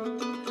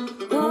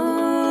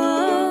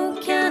 Oh,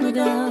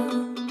 Canada,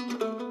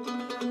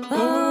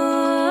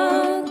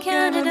 oh,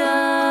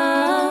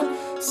 Canada,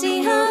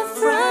 see her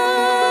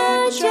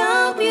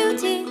fragile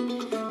beauty,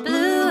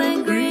 blue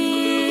and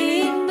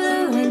green,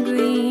 blue and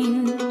green.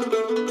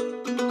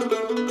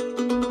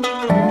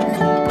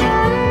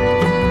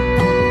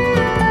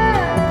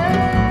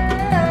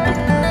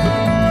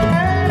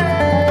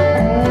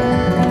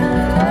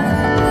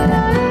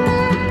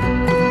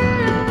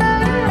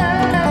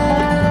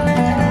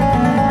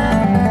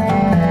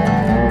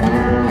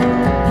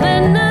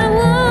 When I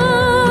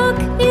walk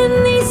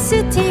in these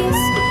cities,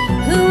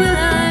 who will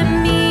I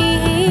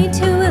meet?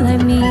 Who will I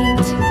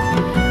meet?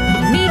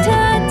 Meet a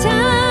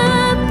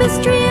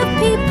tapestry of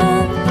people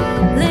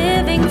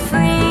living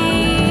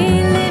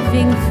free,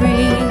 living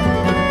free.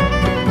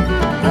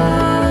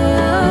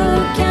 Oh,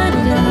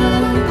 Canada,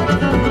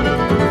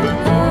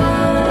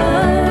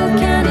 oh,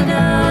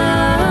 Canada,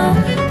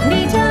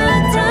 meet a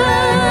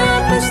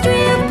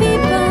tapestry of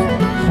people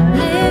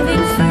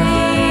living free,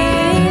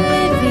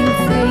 living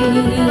free.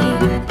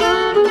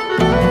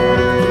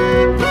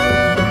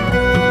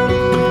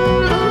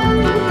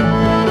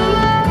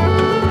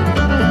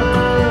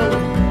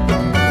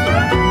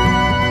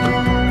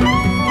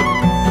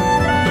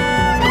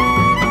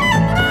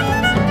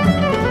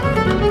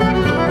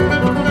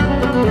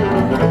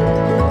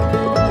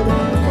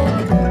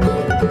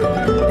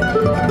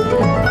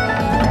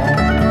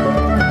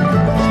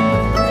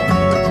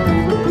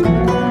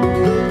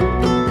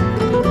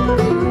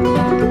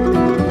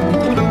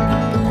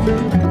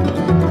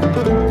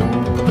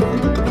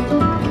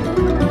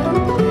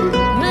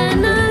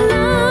 When I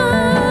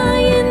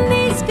lie in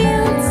these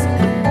fields,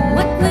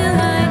 what will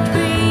I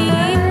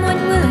dream? What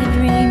will I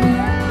dream?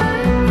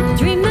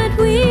 Dream that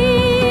we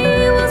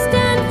will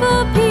stand for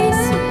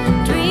peace.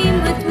 Dream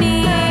with me,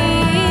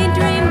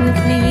 dream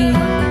with me.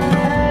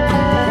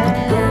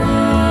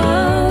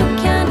 Oh,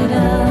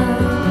 Canada,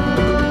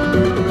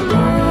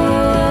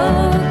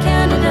 oh,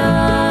 Canada,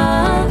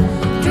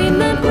 dream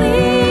that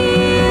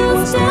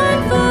we'll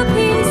stand for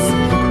peace.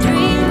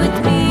 Dream with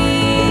me,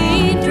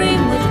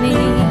 dream with me.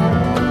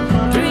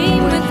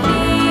 Dream with me,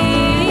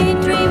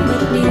 dream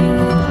with me.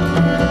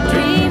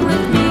 Dream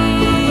with me,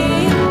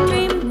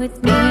 dream with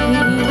me.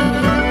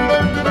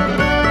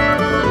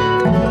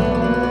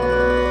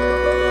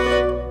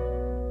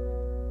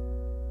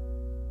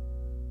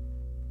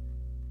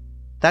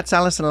 That's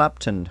Alison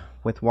Lupton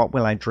with What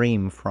Will I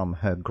Dream from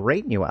her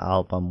great new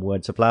album,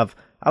 Words of Love.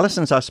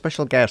 Alison's our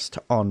special guest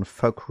on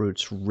Folk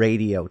Roots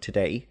Radio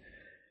today.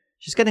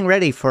 She's getting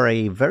ready for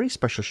a very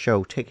special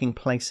show taking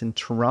place in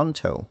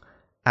Toronto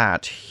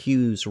at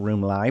Hughes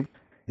Room Live,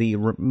 the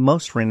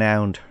most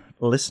renowned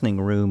listening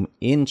room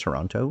in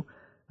Toronto,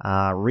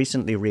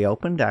 recently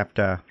reopened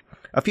after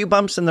a few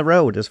bumps in the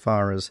road as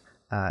far as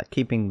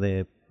keeping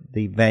the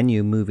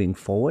venue moving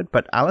forward.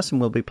 But Alison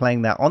will be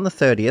playing there on the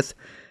 30th.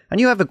 And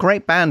you have a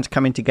great band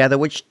coming together,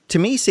 which to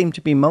me seem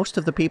to be most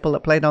of the people that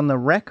played on the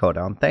record,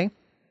 aren't they?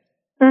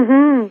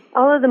 Mm-hmm.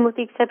 All of them with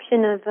the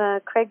exception of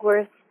Craig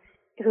Worth,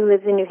 who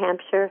lives in New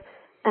Hampshire.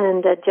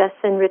 and Jess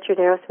and Richard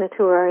Aerosmith,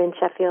 who are in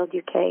Sheffield,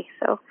 UK.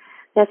 So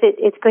that's it.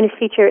 It's going to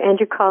feature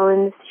Andrew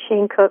Collins,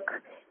 Shane Cook,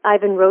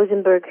 Ivan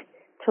Rosenberg,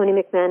 Tony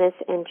McManus,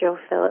 and Joe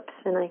Phillips,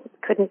 and I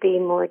couldn't be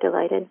more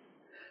delighted.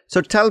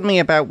 So tell me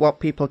about what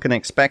people can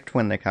expect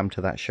when they come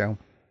to that show.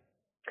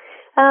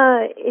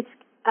 It's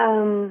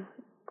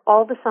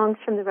all the songs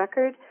from the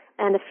record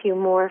and a few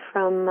more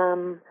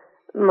from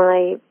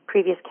my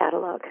previous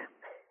catalog.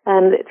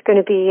 It's going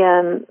to be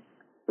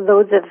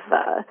loads of,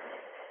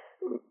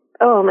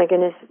 oh my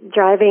goodness,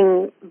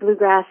 driving,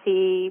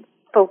 bluegrassy,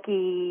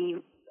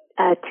 folky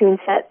tune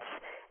sets,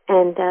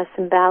 and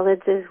some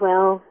ballads as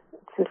well,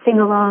 some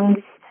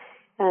sing-alongs.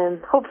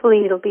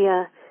 Hopefully it'll be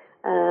a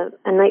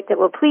night that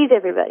will please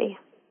everybody.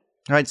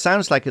 It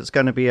sounds like it's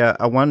going to be a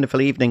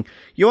wonderful evening.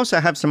 You also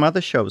have some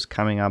other shows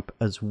coming up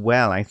as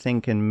well. I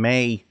think in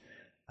May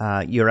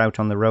you're out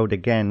on the road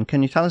again.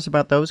 Can you tell us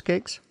about those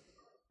gigs?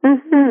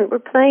 Mm-hmm. We're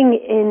playing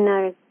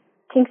in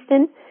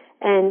Kingston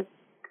and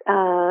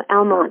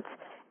Almont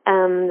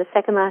the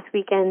second last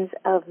weekends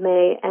of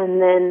May,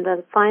 and then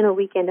the final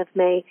weekend of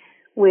May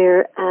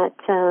we're at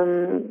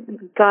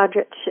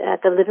Goderich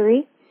at the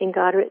Livery in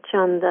Goderich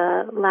on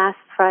the last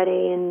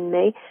Friday in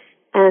May,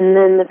 and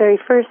then the very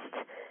first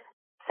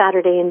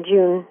Saturday in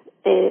June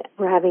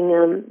we're having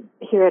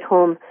here at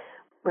home.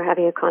 We're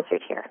having a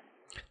concert here.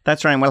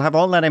 That's right. We'll have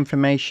all that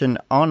information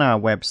on our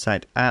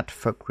website at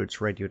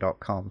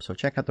folkrootsradio.com. So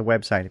check out the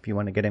website if you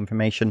want to get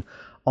information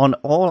on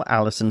all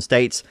Alison's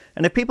dates.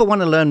 And if people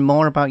want to learn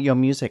more about your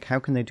music, how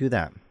can they do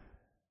that?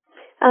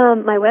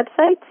 My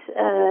website,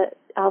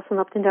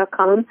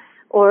 AlisonLupton.com,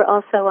 or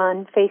also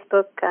on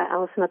Facebook,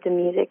 Alison Upton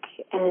Music,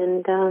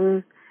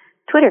 and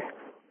Twitter.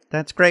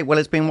 That's great. Well,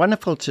 it's been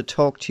wonderful to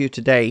talk to you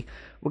today.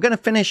 We're going to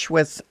finish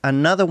with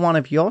another one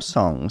of your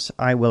songs,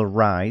 I Will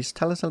Rise.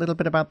 Tell us a little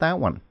bit about that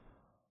one.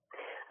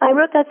 I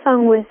wrote that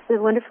song with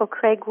the wonderful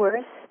Craig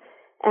Worth,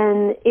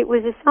 and it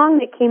was a song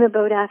that came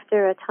about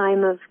after a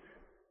time of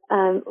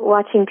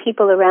watching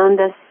people around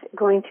us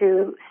going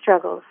through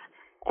struggles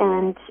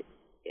and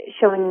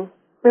showing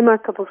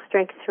remarkable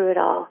strength through it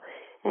all.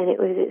 And it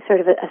was sort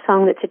of a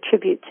song that's a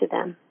tribute to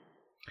them.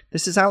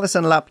 This is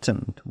Alison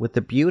Lupton with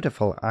the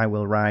beautiful I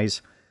Will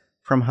Rise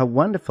from her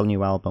wonderful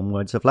new album,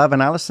 Words of Love.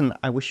 And Alison,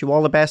 I wish you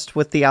all the best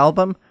with the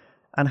album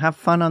and have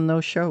fun on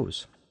those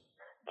shows.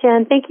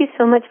 Jan, thank you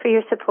so much for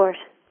your support.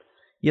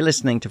 You're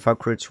listening to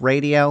Folk Roots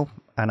Radio,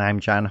 and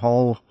I'm Jan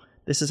Hall.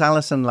 This is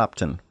Alison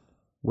Lupton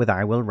with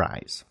I Will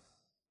Rise.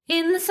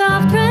 In the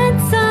soft red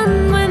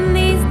sun, when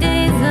these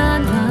days are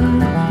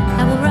done,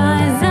 I will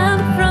rise up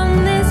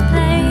from this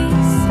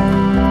place.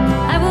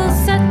 I will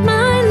set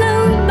my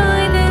load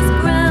by this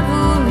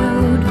gravel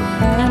road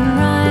and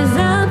rise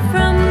up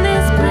from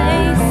this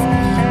place.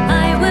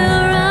 I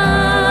will rise.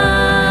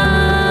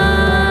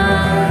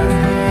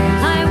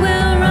 I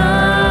will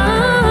rise.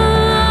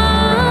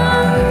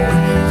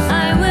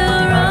 I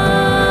will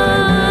rise.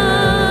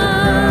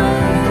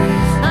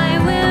 I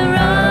will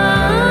rise.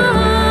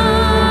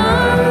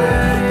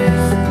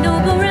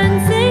 Noble and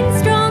sing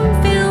strong,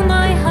 fill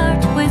my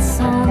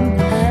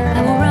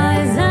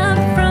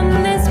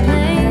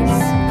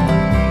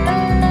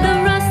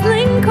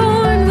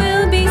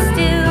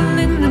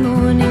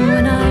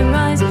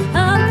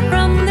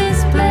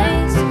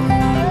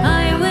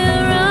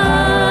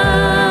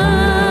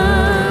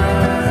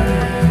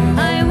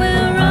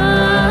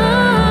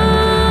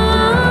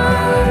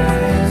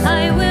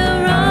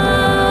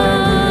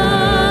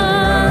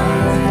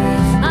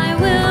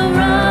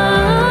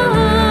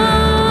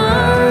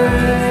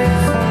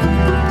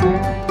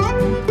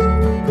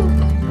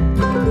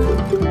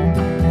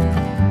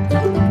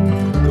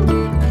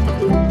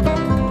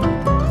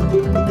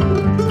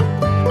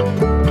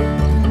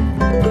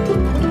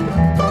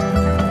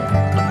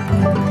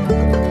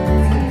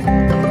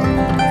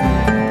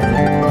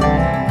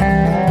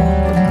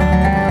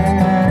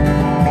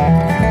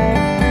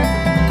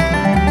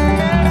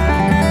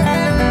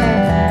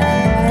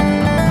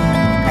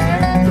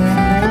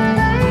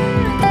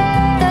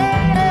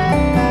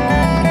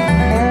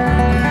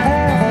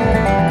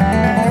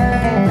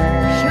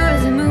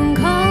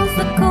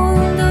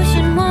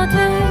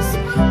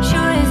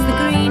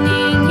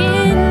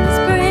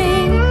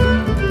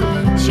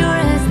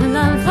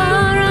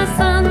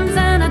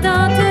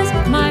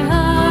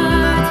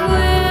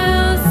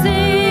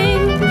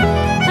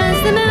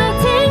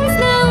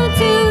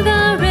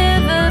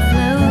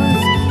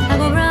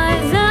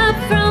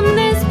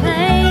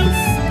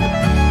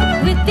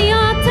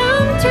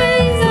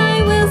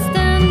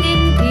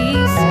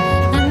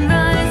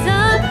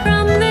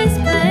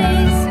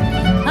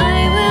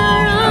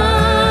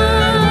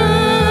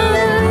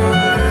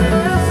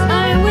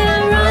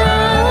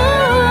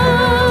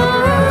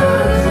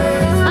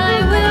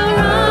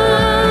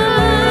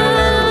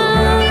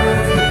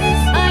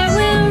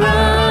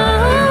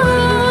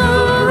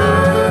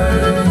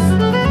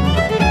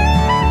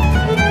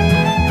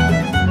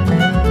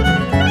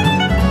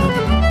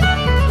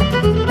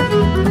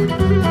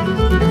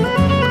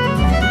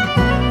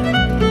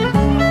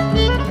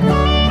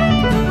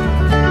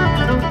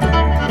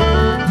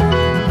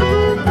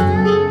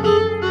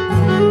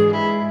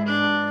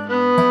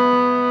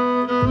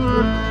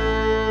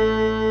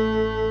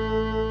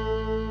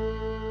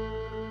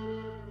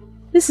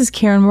This is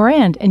Karen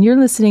Morand, and you're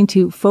listening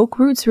to Folk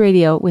Roots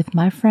Radio with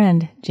my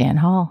friend, Jan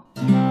Hall.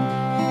 As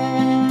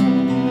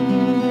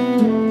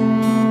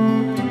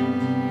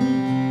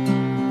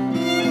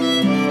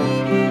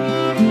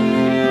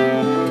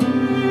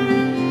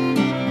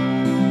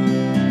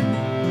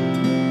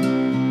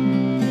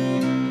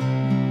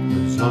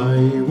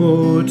I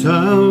walked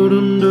out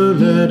under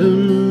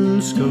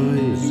leaden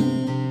skies,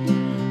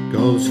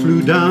 gulls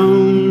flew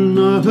down,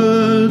 I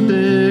heard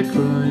their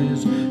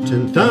cries.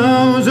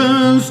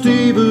 10,000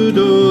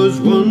 stevedores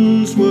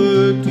once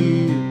worked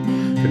here,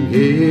 can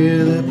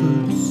hear their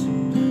boots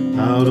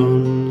out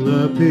on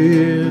the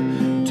pier.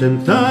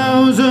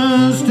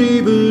 10,000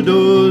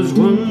 stevedores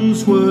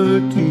once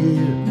worked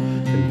here,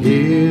 can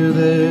hear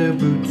their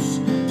boots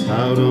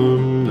out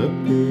on the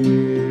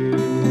pier.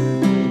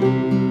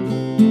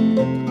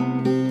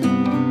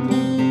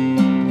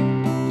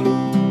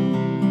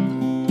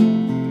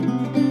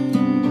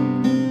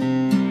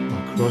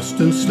 I crossed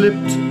and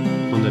slipped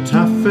on the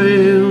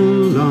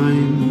Taffrail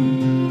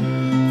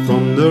line,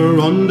 from the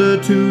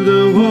Rhondda to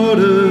the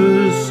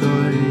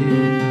waterside.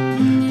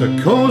 The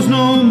coal's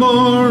no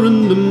more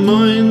and the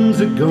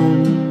mines are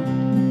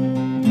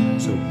gone,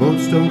 so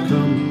boats don't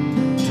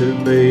come to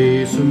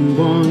Basin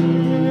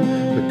One.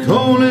 The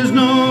coal is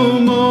no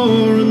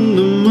more and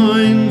the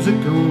mines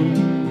are gone,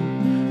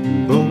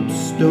 and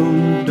boats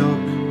don't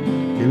dock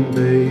in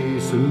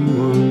Basin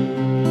One.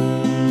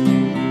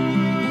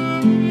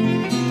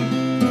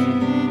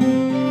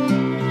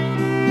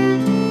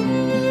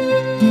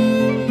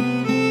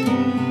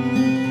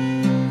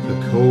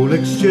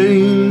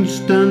 Exchange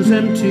stands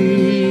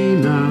empty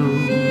now.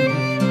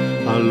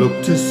 I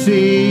look to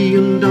sea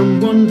and I'm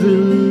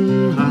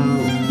wondering how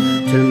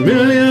 10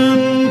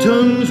 million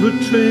tons were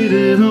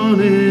traded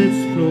on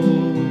its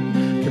floor,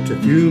 kept a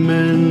few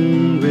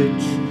men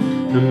rich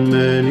and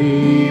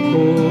many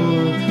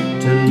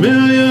poor. 10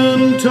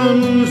 million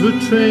tons were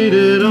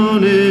traded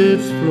on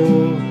its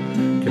floor,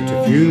 kept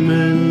a few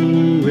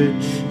men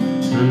rich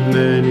and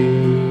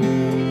many.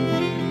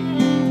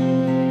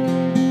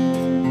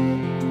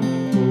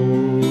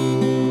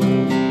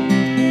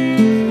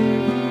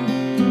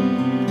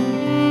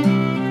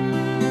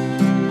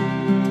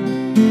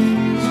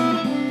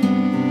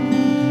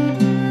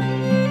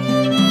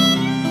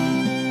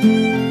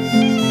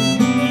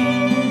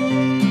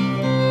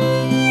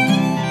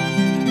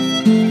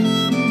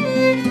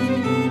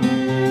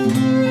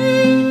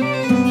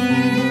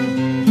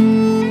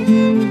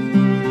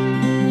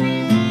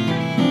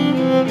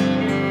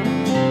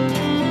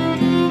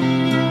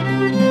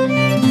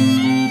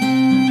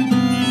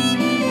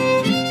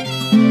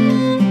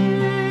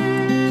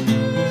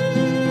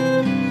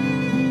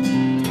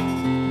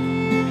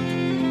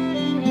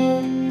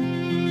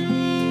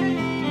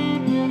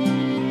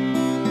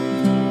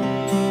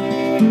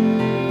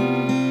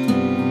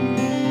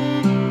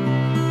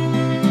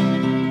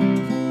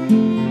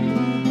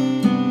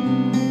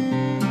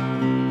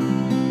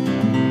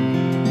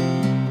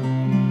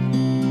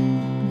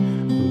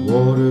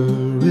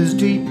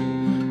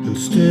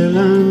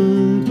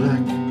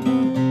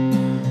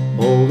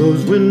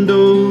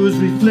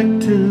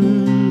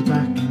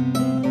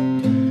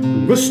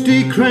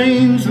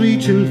 Cranes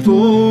reaching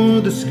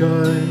for the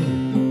sky,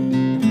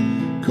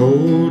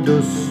 coal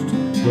dust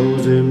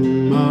blows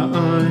in my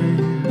eye.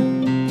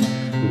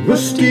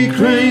 Rusty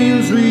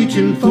cranes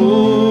reaching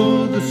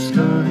for the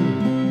sky,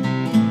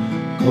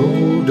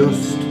 coal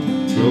dust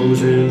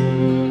blows in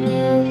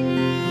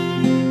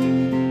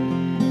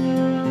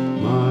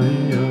my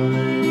eye.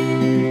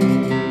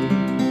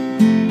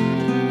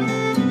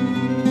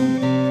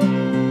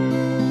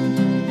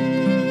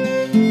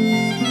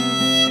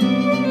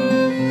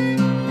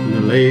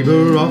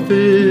 Labour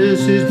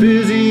office is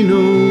busy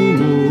no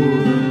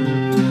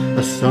more.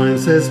 A sign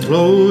says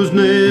closed,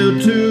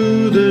 nailed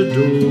to the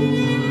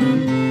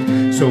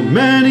door. So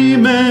many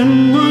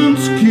men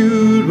once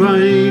queued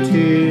right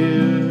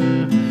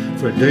here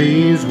for a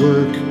day's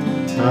work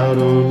out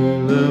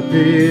on the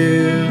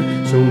pier.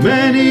 So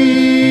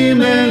many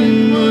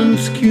men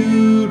once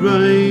queued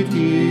right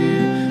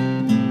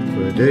here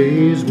for a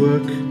day's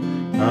work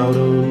out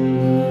on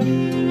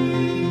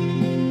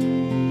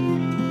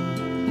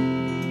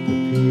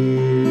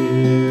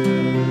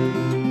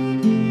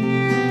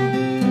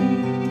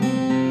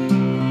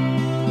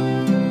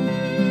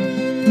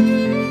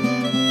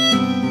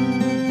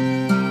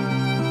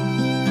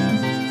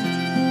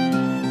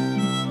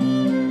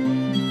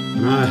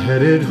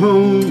headed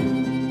home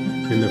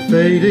in the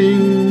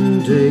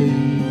fading day,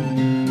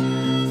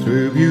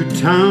 through Butte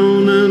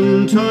Town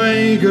and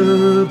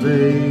Tiger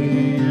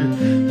Bay.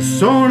 I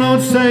saw an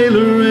old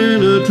sailor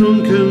in a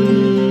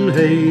drunken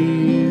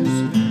haze,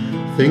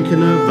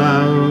 thinking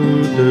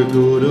about the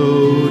good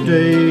old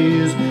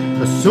days.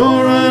 I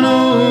saw an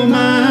old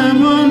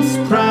man once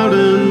proud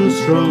and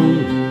strong,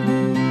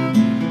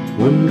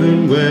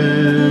 wondering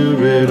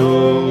where it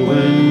all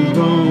went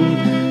wrong.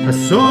 I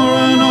saw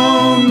an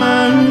old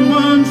man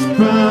once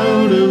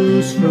proud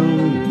and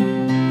strong,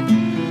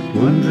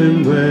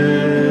 wondering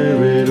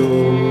where it all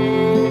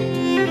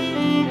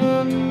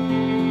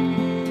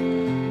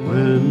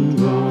and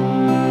gone.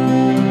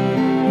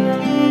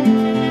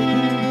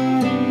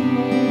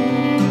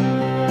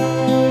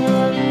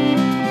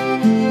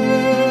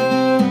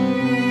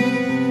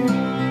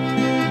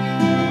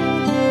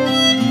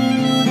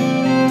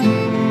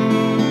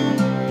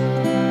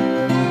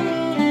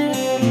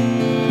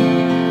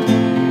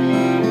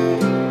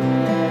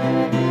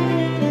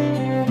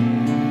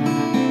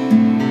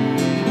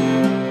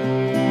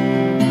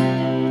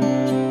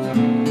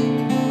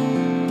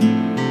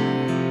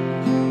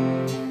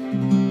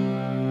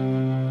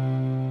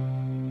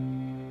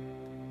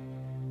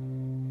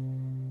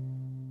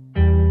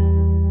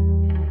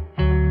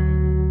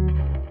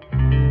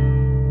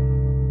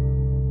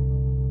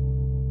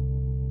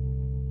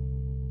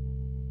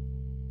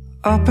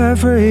 Up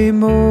every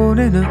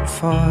morning at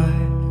 5.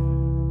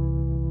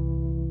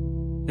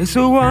 It's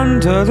a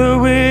wonder that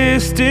we're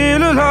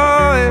still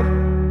alive.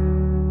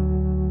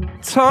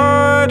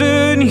 Tired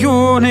and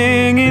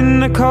yawning in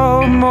the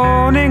cold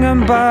morning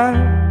and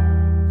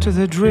back to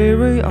the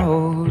dreary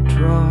old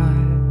drive.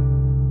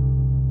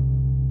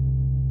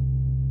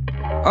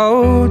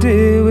 Oh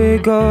dear, we're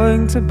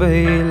going to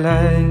be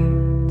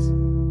late.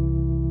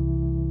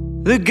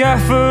 The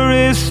gaffer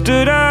is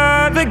stood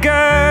at the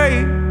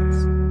gate.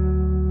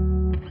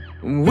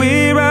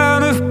 We're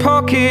out of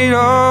pocket,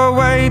 our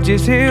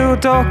wages he'll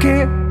dock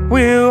it.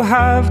 We'll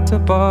have to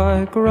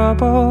buy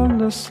grub on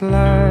the slate.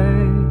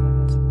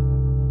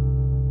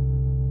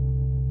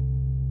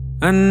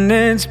 And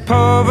it's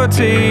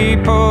poverty,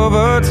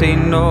 poverty,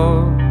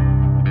 no.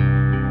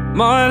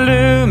 My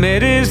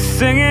loomit is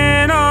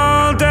singing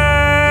all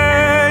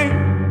day.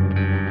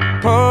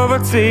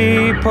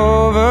 Poverty,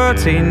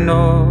 poverty,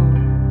 no.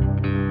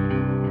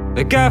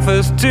 The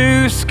gaffer's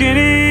too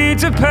skinny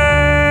to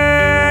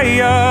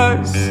pay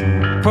us.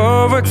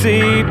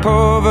 Poverty,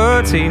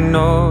 poverty,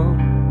 no.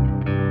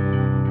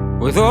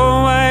 With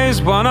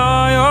always one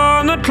eye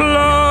on the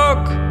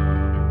clock.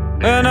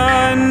 And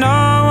I know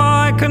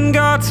I can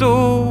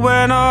guttle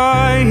when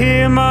I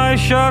hear my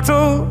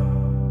shuttle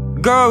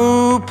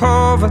go.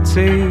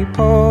 Poverty,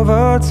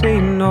 poverty,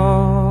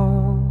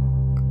 knock.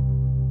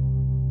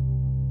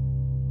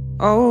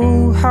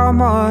 Oh, how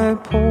my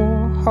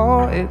poor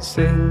heart it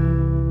sings.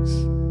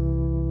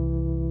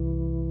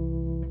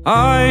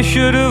 I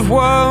should have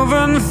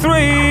woven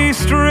 3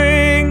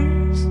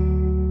 strings.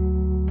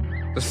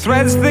 The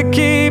threads that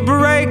keep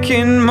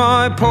breaking,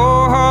 my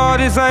poor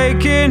heart is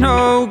aching.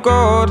 Oh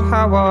God,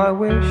 how I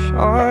wish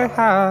I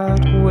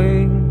had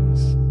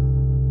wings.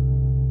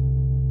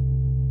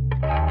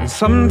 And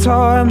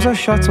sometimes a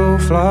shuttle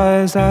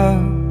flies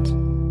out,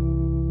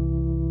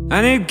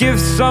 and it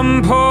gives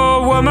some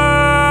poor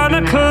woman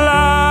a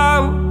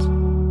clout.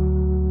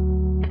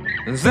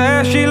 And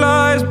there she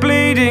lies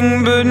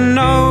bleeding, but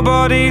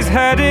nobody's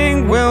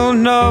heading. Will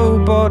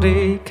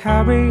nobody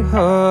carry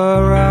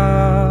her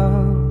out?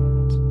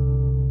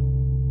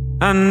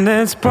 And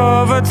it's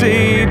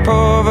poverty,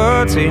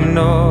 poverty,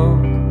 no.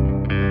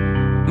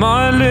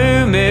 My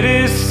loomit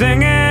is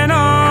singing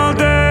all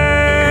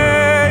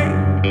day.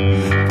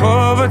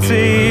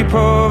 Poverty,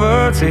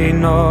 poverty,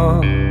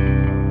 no.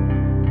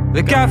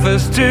 The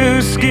gaffer's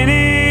too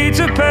skinny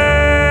to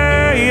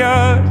pay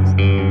us.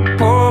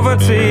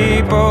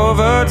 Poverty,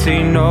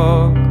 poverty,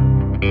 no.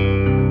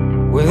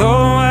 With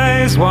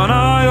always one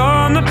eye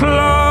on the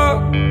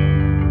clock.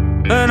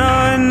 And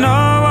I know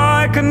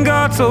I can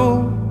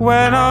guttle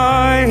when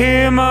I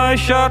hear my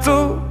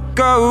shuttle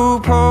go.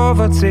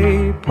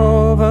 Poverty,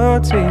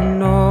 poverty,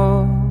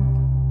 no.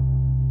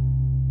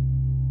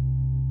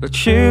 The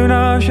tune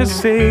I should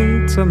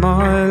see to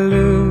my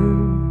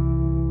loom,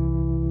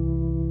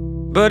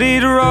 but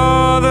he'd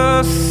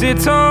rather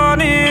sit on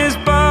his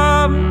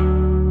bum.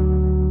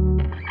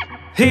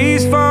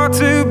 He's far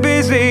too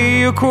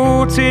busy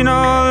courting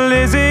old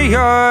Lizzie.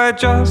 I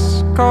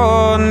just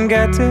can't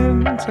get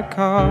him to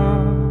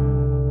come.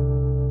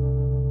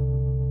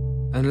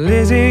 And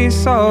Lizzie's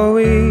so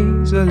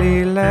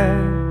easily led,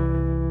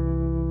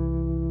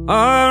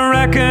 I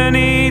reckon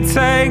he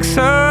takes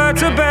her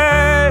to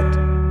bed.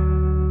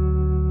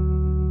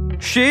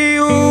 She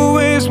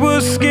always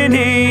was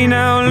skinny,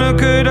 now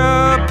look at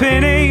her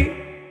pinny.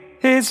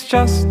 It's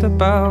just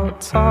about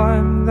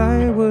time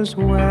they was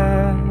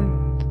wed.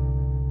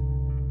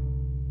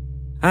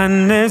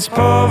 And it's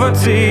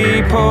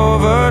poverty,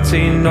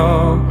 poverty,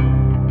 no.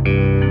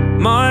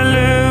 My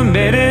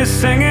loomit is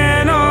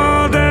singing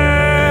all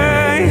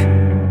day.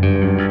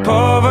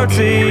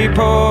 Poverty,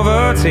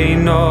 poverty,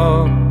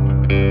 no.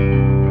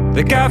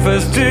 The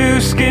gaffer's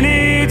too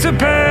skinny to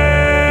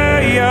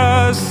pay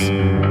us.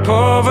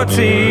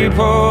 Poverty,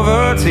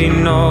 poverty,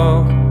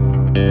 no.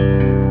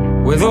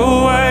 With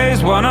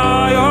always one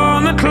eye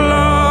on the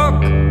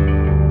clock.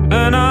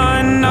 And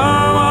I know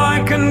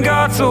I can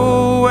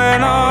guttle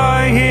when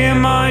I hear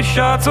my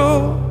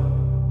shuttle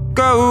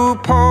go.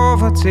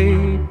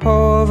 Poverty,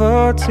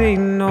 poverty,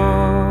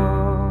 no.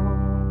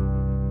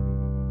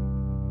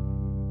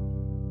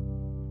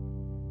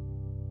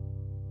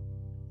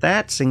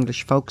 That's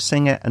English folk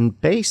singer and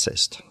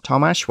bassist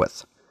Tom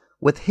Ashworth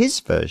with his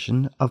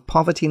version of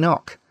Poverty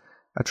Knock,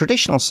 a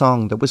traditional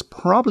song that was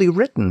probably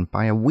written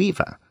by a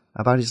weaver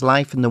about his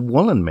life in the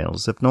woolen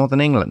mills of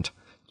northern England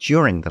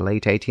during the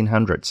late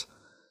 1800s.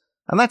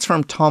 And that's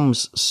from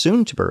Tom's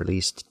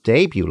soon-to-be-released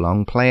debut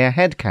long play, A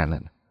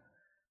Headcanon.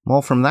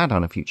 More from that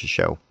on a future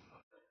show.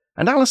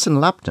 And Alison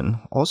Lupton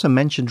also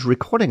mentioned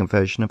recording a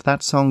version of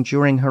that song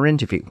during her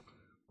interview.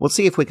 We'll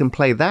see if we can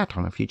play that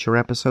on a future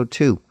episode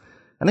too.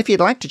 And if you'd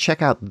like to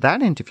check out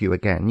that interview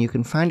again, you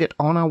can find it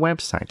on our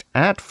website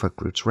at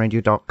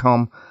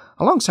folkrootsradio.com,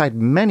 alongside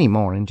many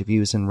more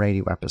interviews and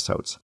radio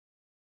episodes.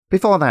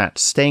 Before that,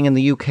 staying in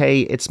the UK,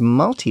 it's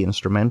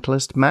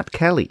multi-instrumentalist Matt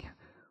Kelly,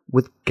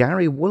 with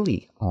Gary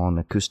Woolley on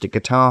acoustic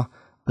guitar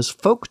as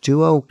folk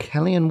duo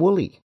Kelly and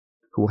Woolley,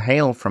 who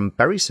hail from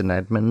Bury St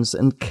Edmunds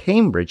and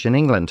Cambridge in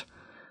England.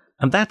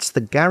 And that's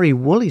the Gary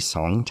Woolley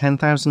song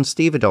 10,000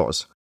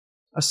 Stevedores,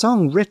 a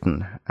song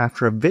written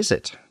after a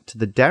visit to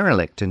the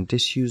derelict and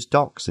disused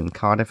docks in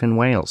Cardiff in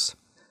Wales.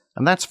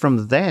 And that's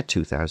from their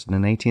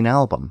 2018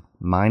 album,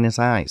 Miner's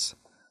Eyes.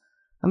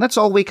 And that's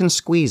all we can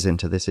squeeze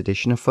into this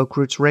edition of Folk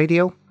Roots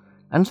Radio.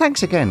 And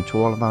thanks again to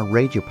all of our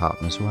radio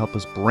partners who help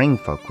us bring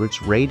Folk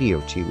Roots Radio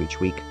to you each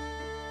week.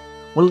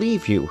 We'll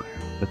leave you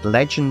with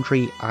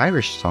legendary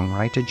Irish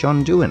songwriter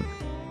John Doohan,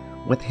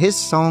 with his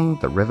song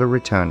The River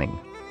Returning.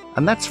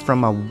 And that's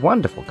from a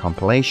wonderful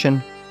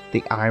compilation,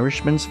 The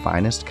Irishman's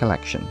Finest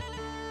Collection.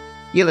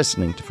 You're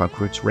listening to Folk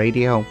Roots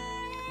Radio,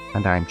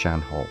 and I'm Jan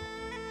Hall.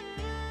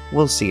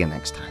 We'll see you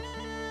next time.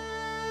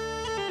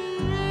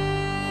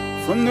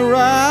 From the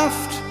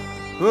raft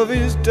of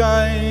his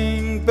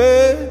dying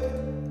bed,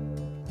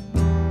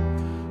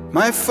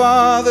 my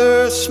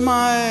father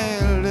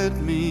smiled at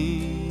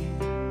me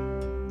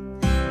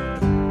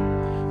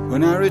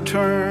when I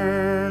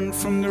returned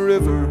from the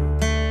river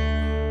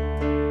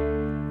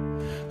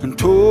and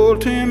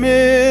told him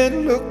it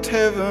looked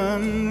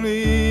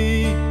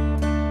heavenly,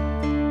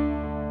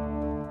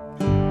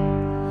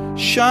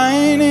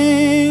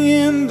 shining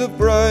in the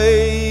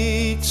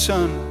bright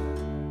sun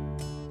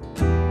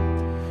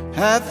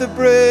at the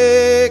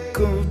break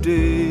of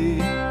day,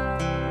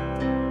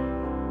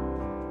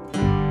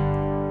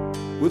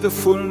 with a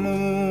full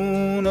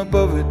moon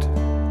above it,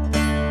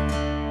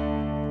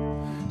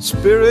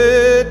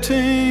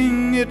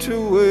 spiriting it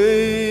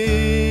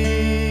away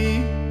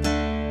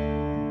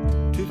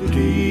to the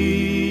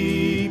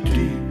deep,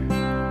 deep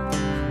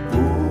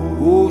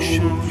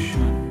ocean,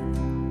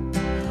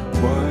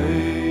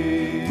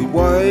 the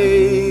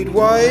wide,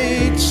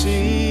 wide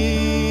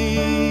sea,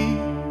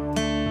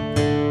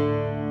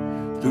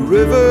 the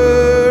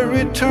river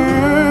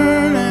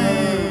returning,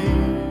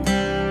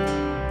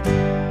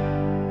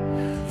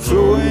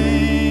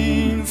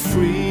 flowing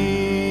free.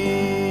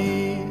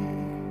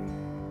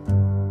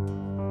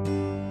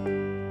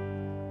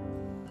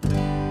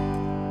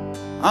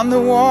 On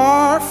the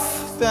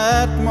wharf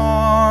that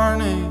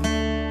morning,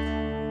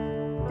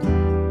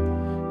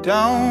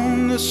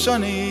 down the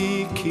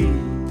sunny quay,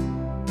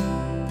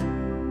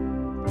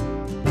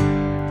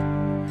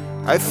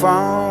 I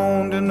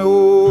found an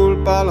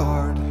old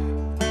ballad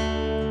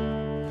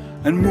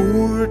and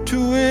moored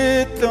to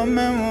it the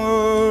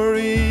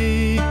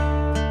memory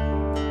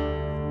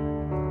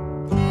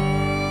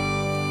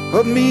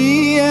of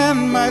me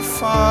and my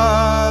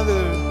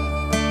father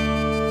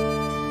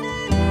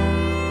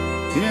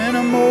in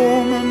a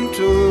moment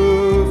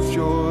of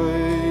joy,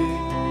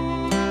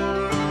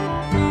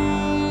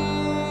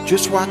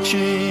 just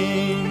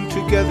watching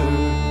together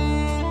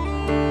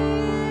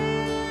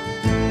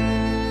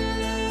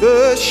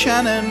the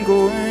Shannon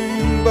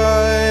going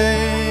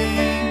by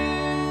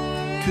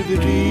to the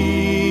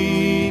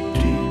deep,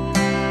 deep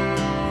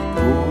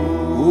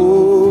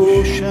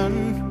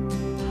ocean,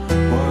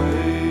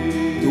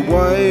 the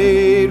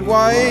wide,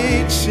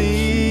 wide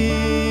sea,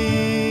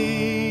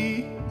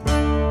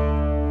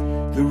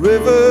 the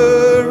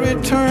river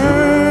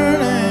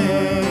returning,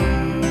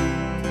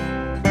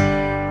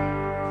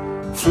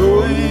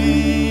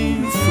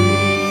 flowing free.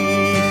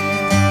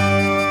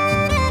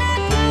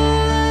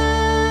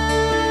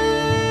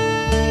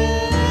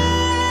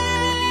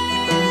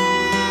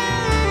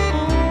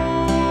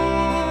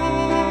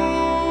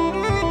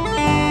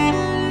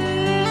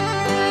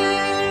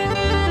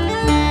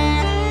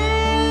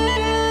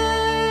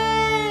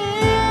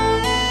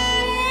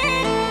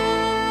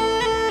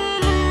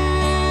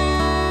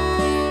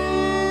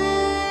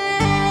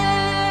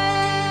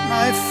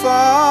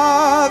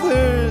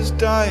 Father's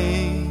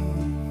dying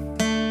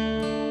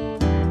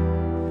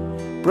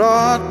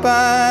brought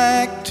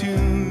back to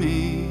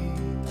me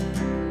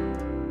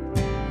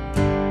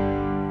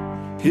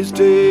his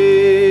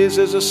days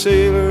as a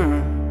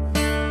sailor,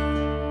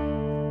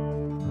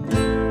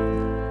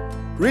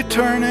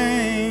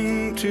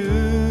 returning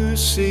to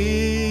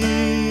sea.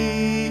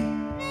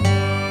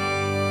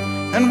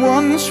 And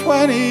once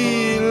when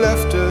he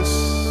left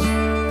us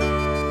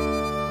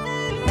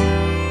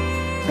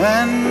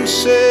and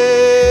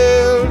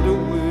sailed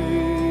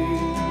away,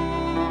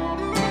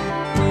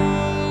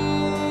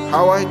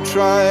 how I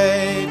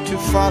tried to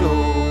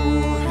follow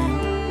him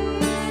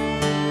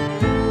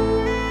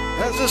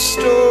as a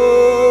stowaway.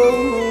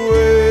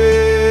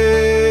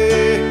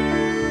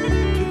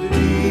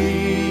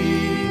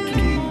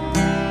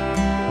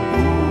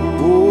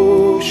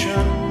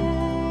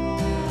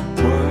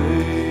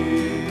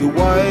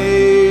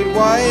 wide,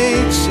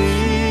 wide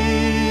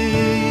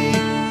sea.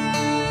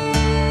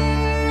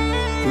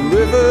 The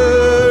river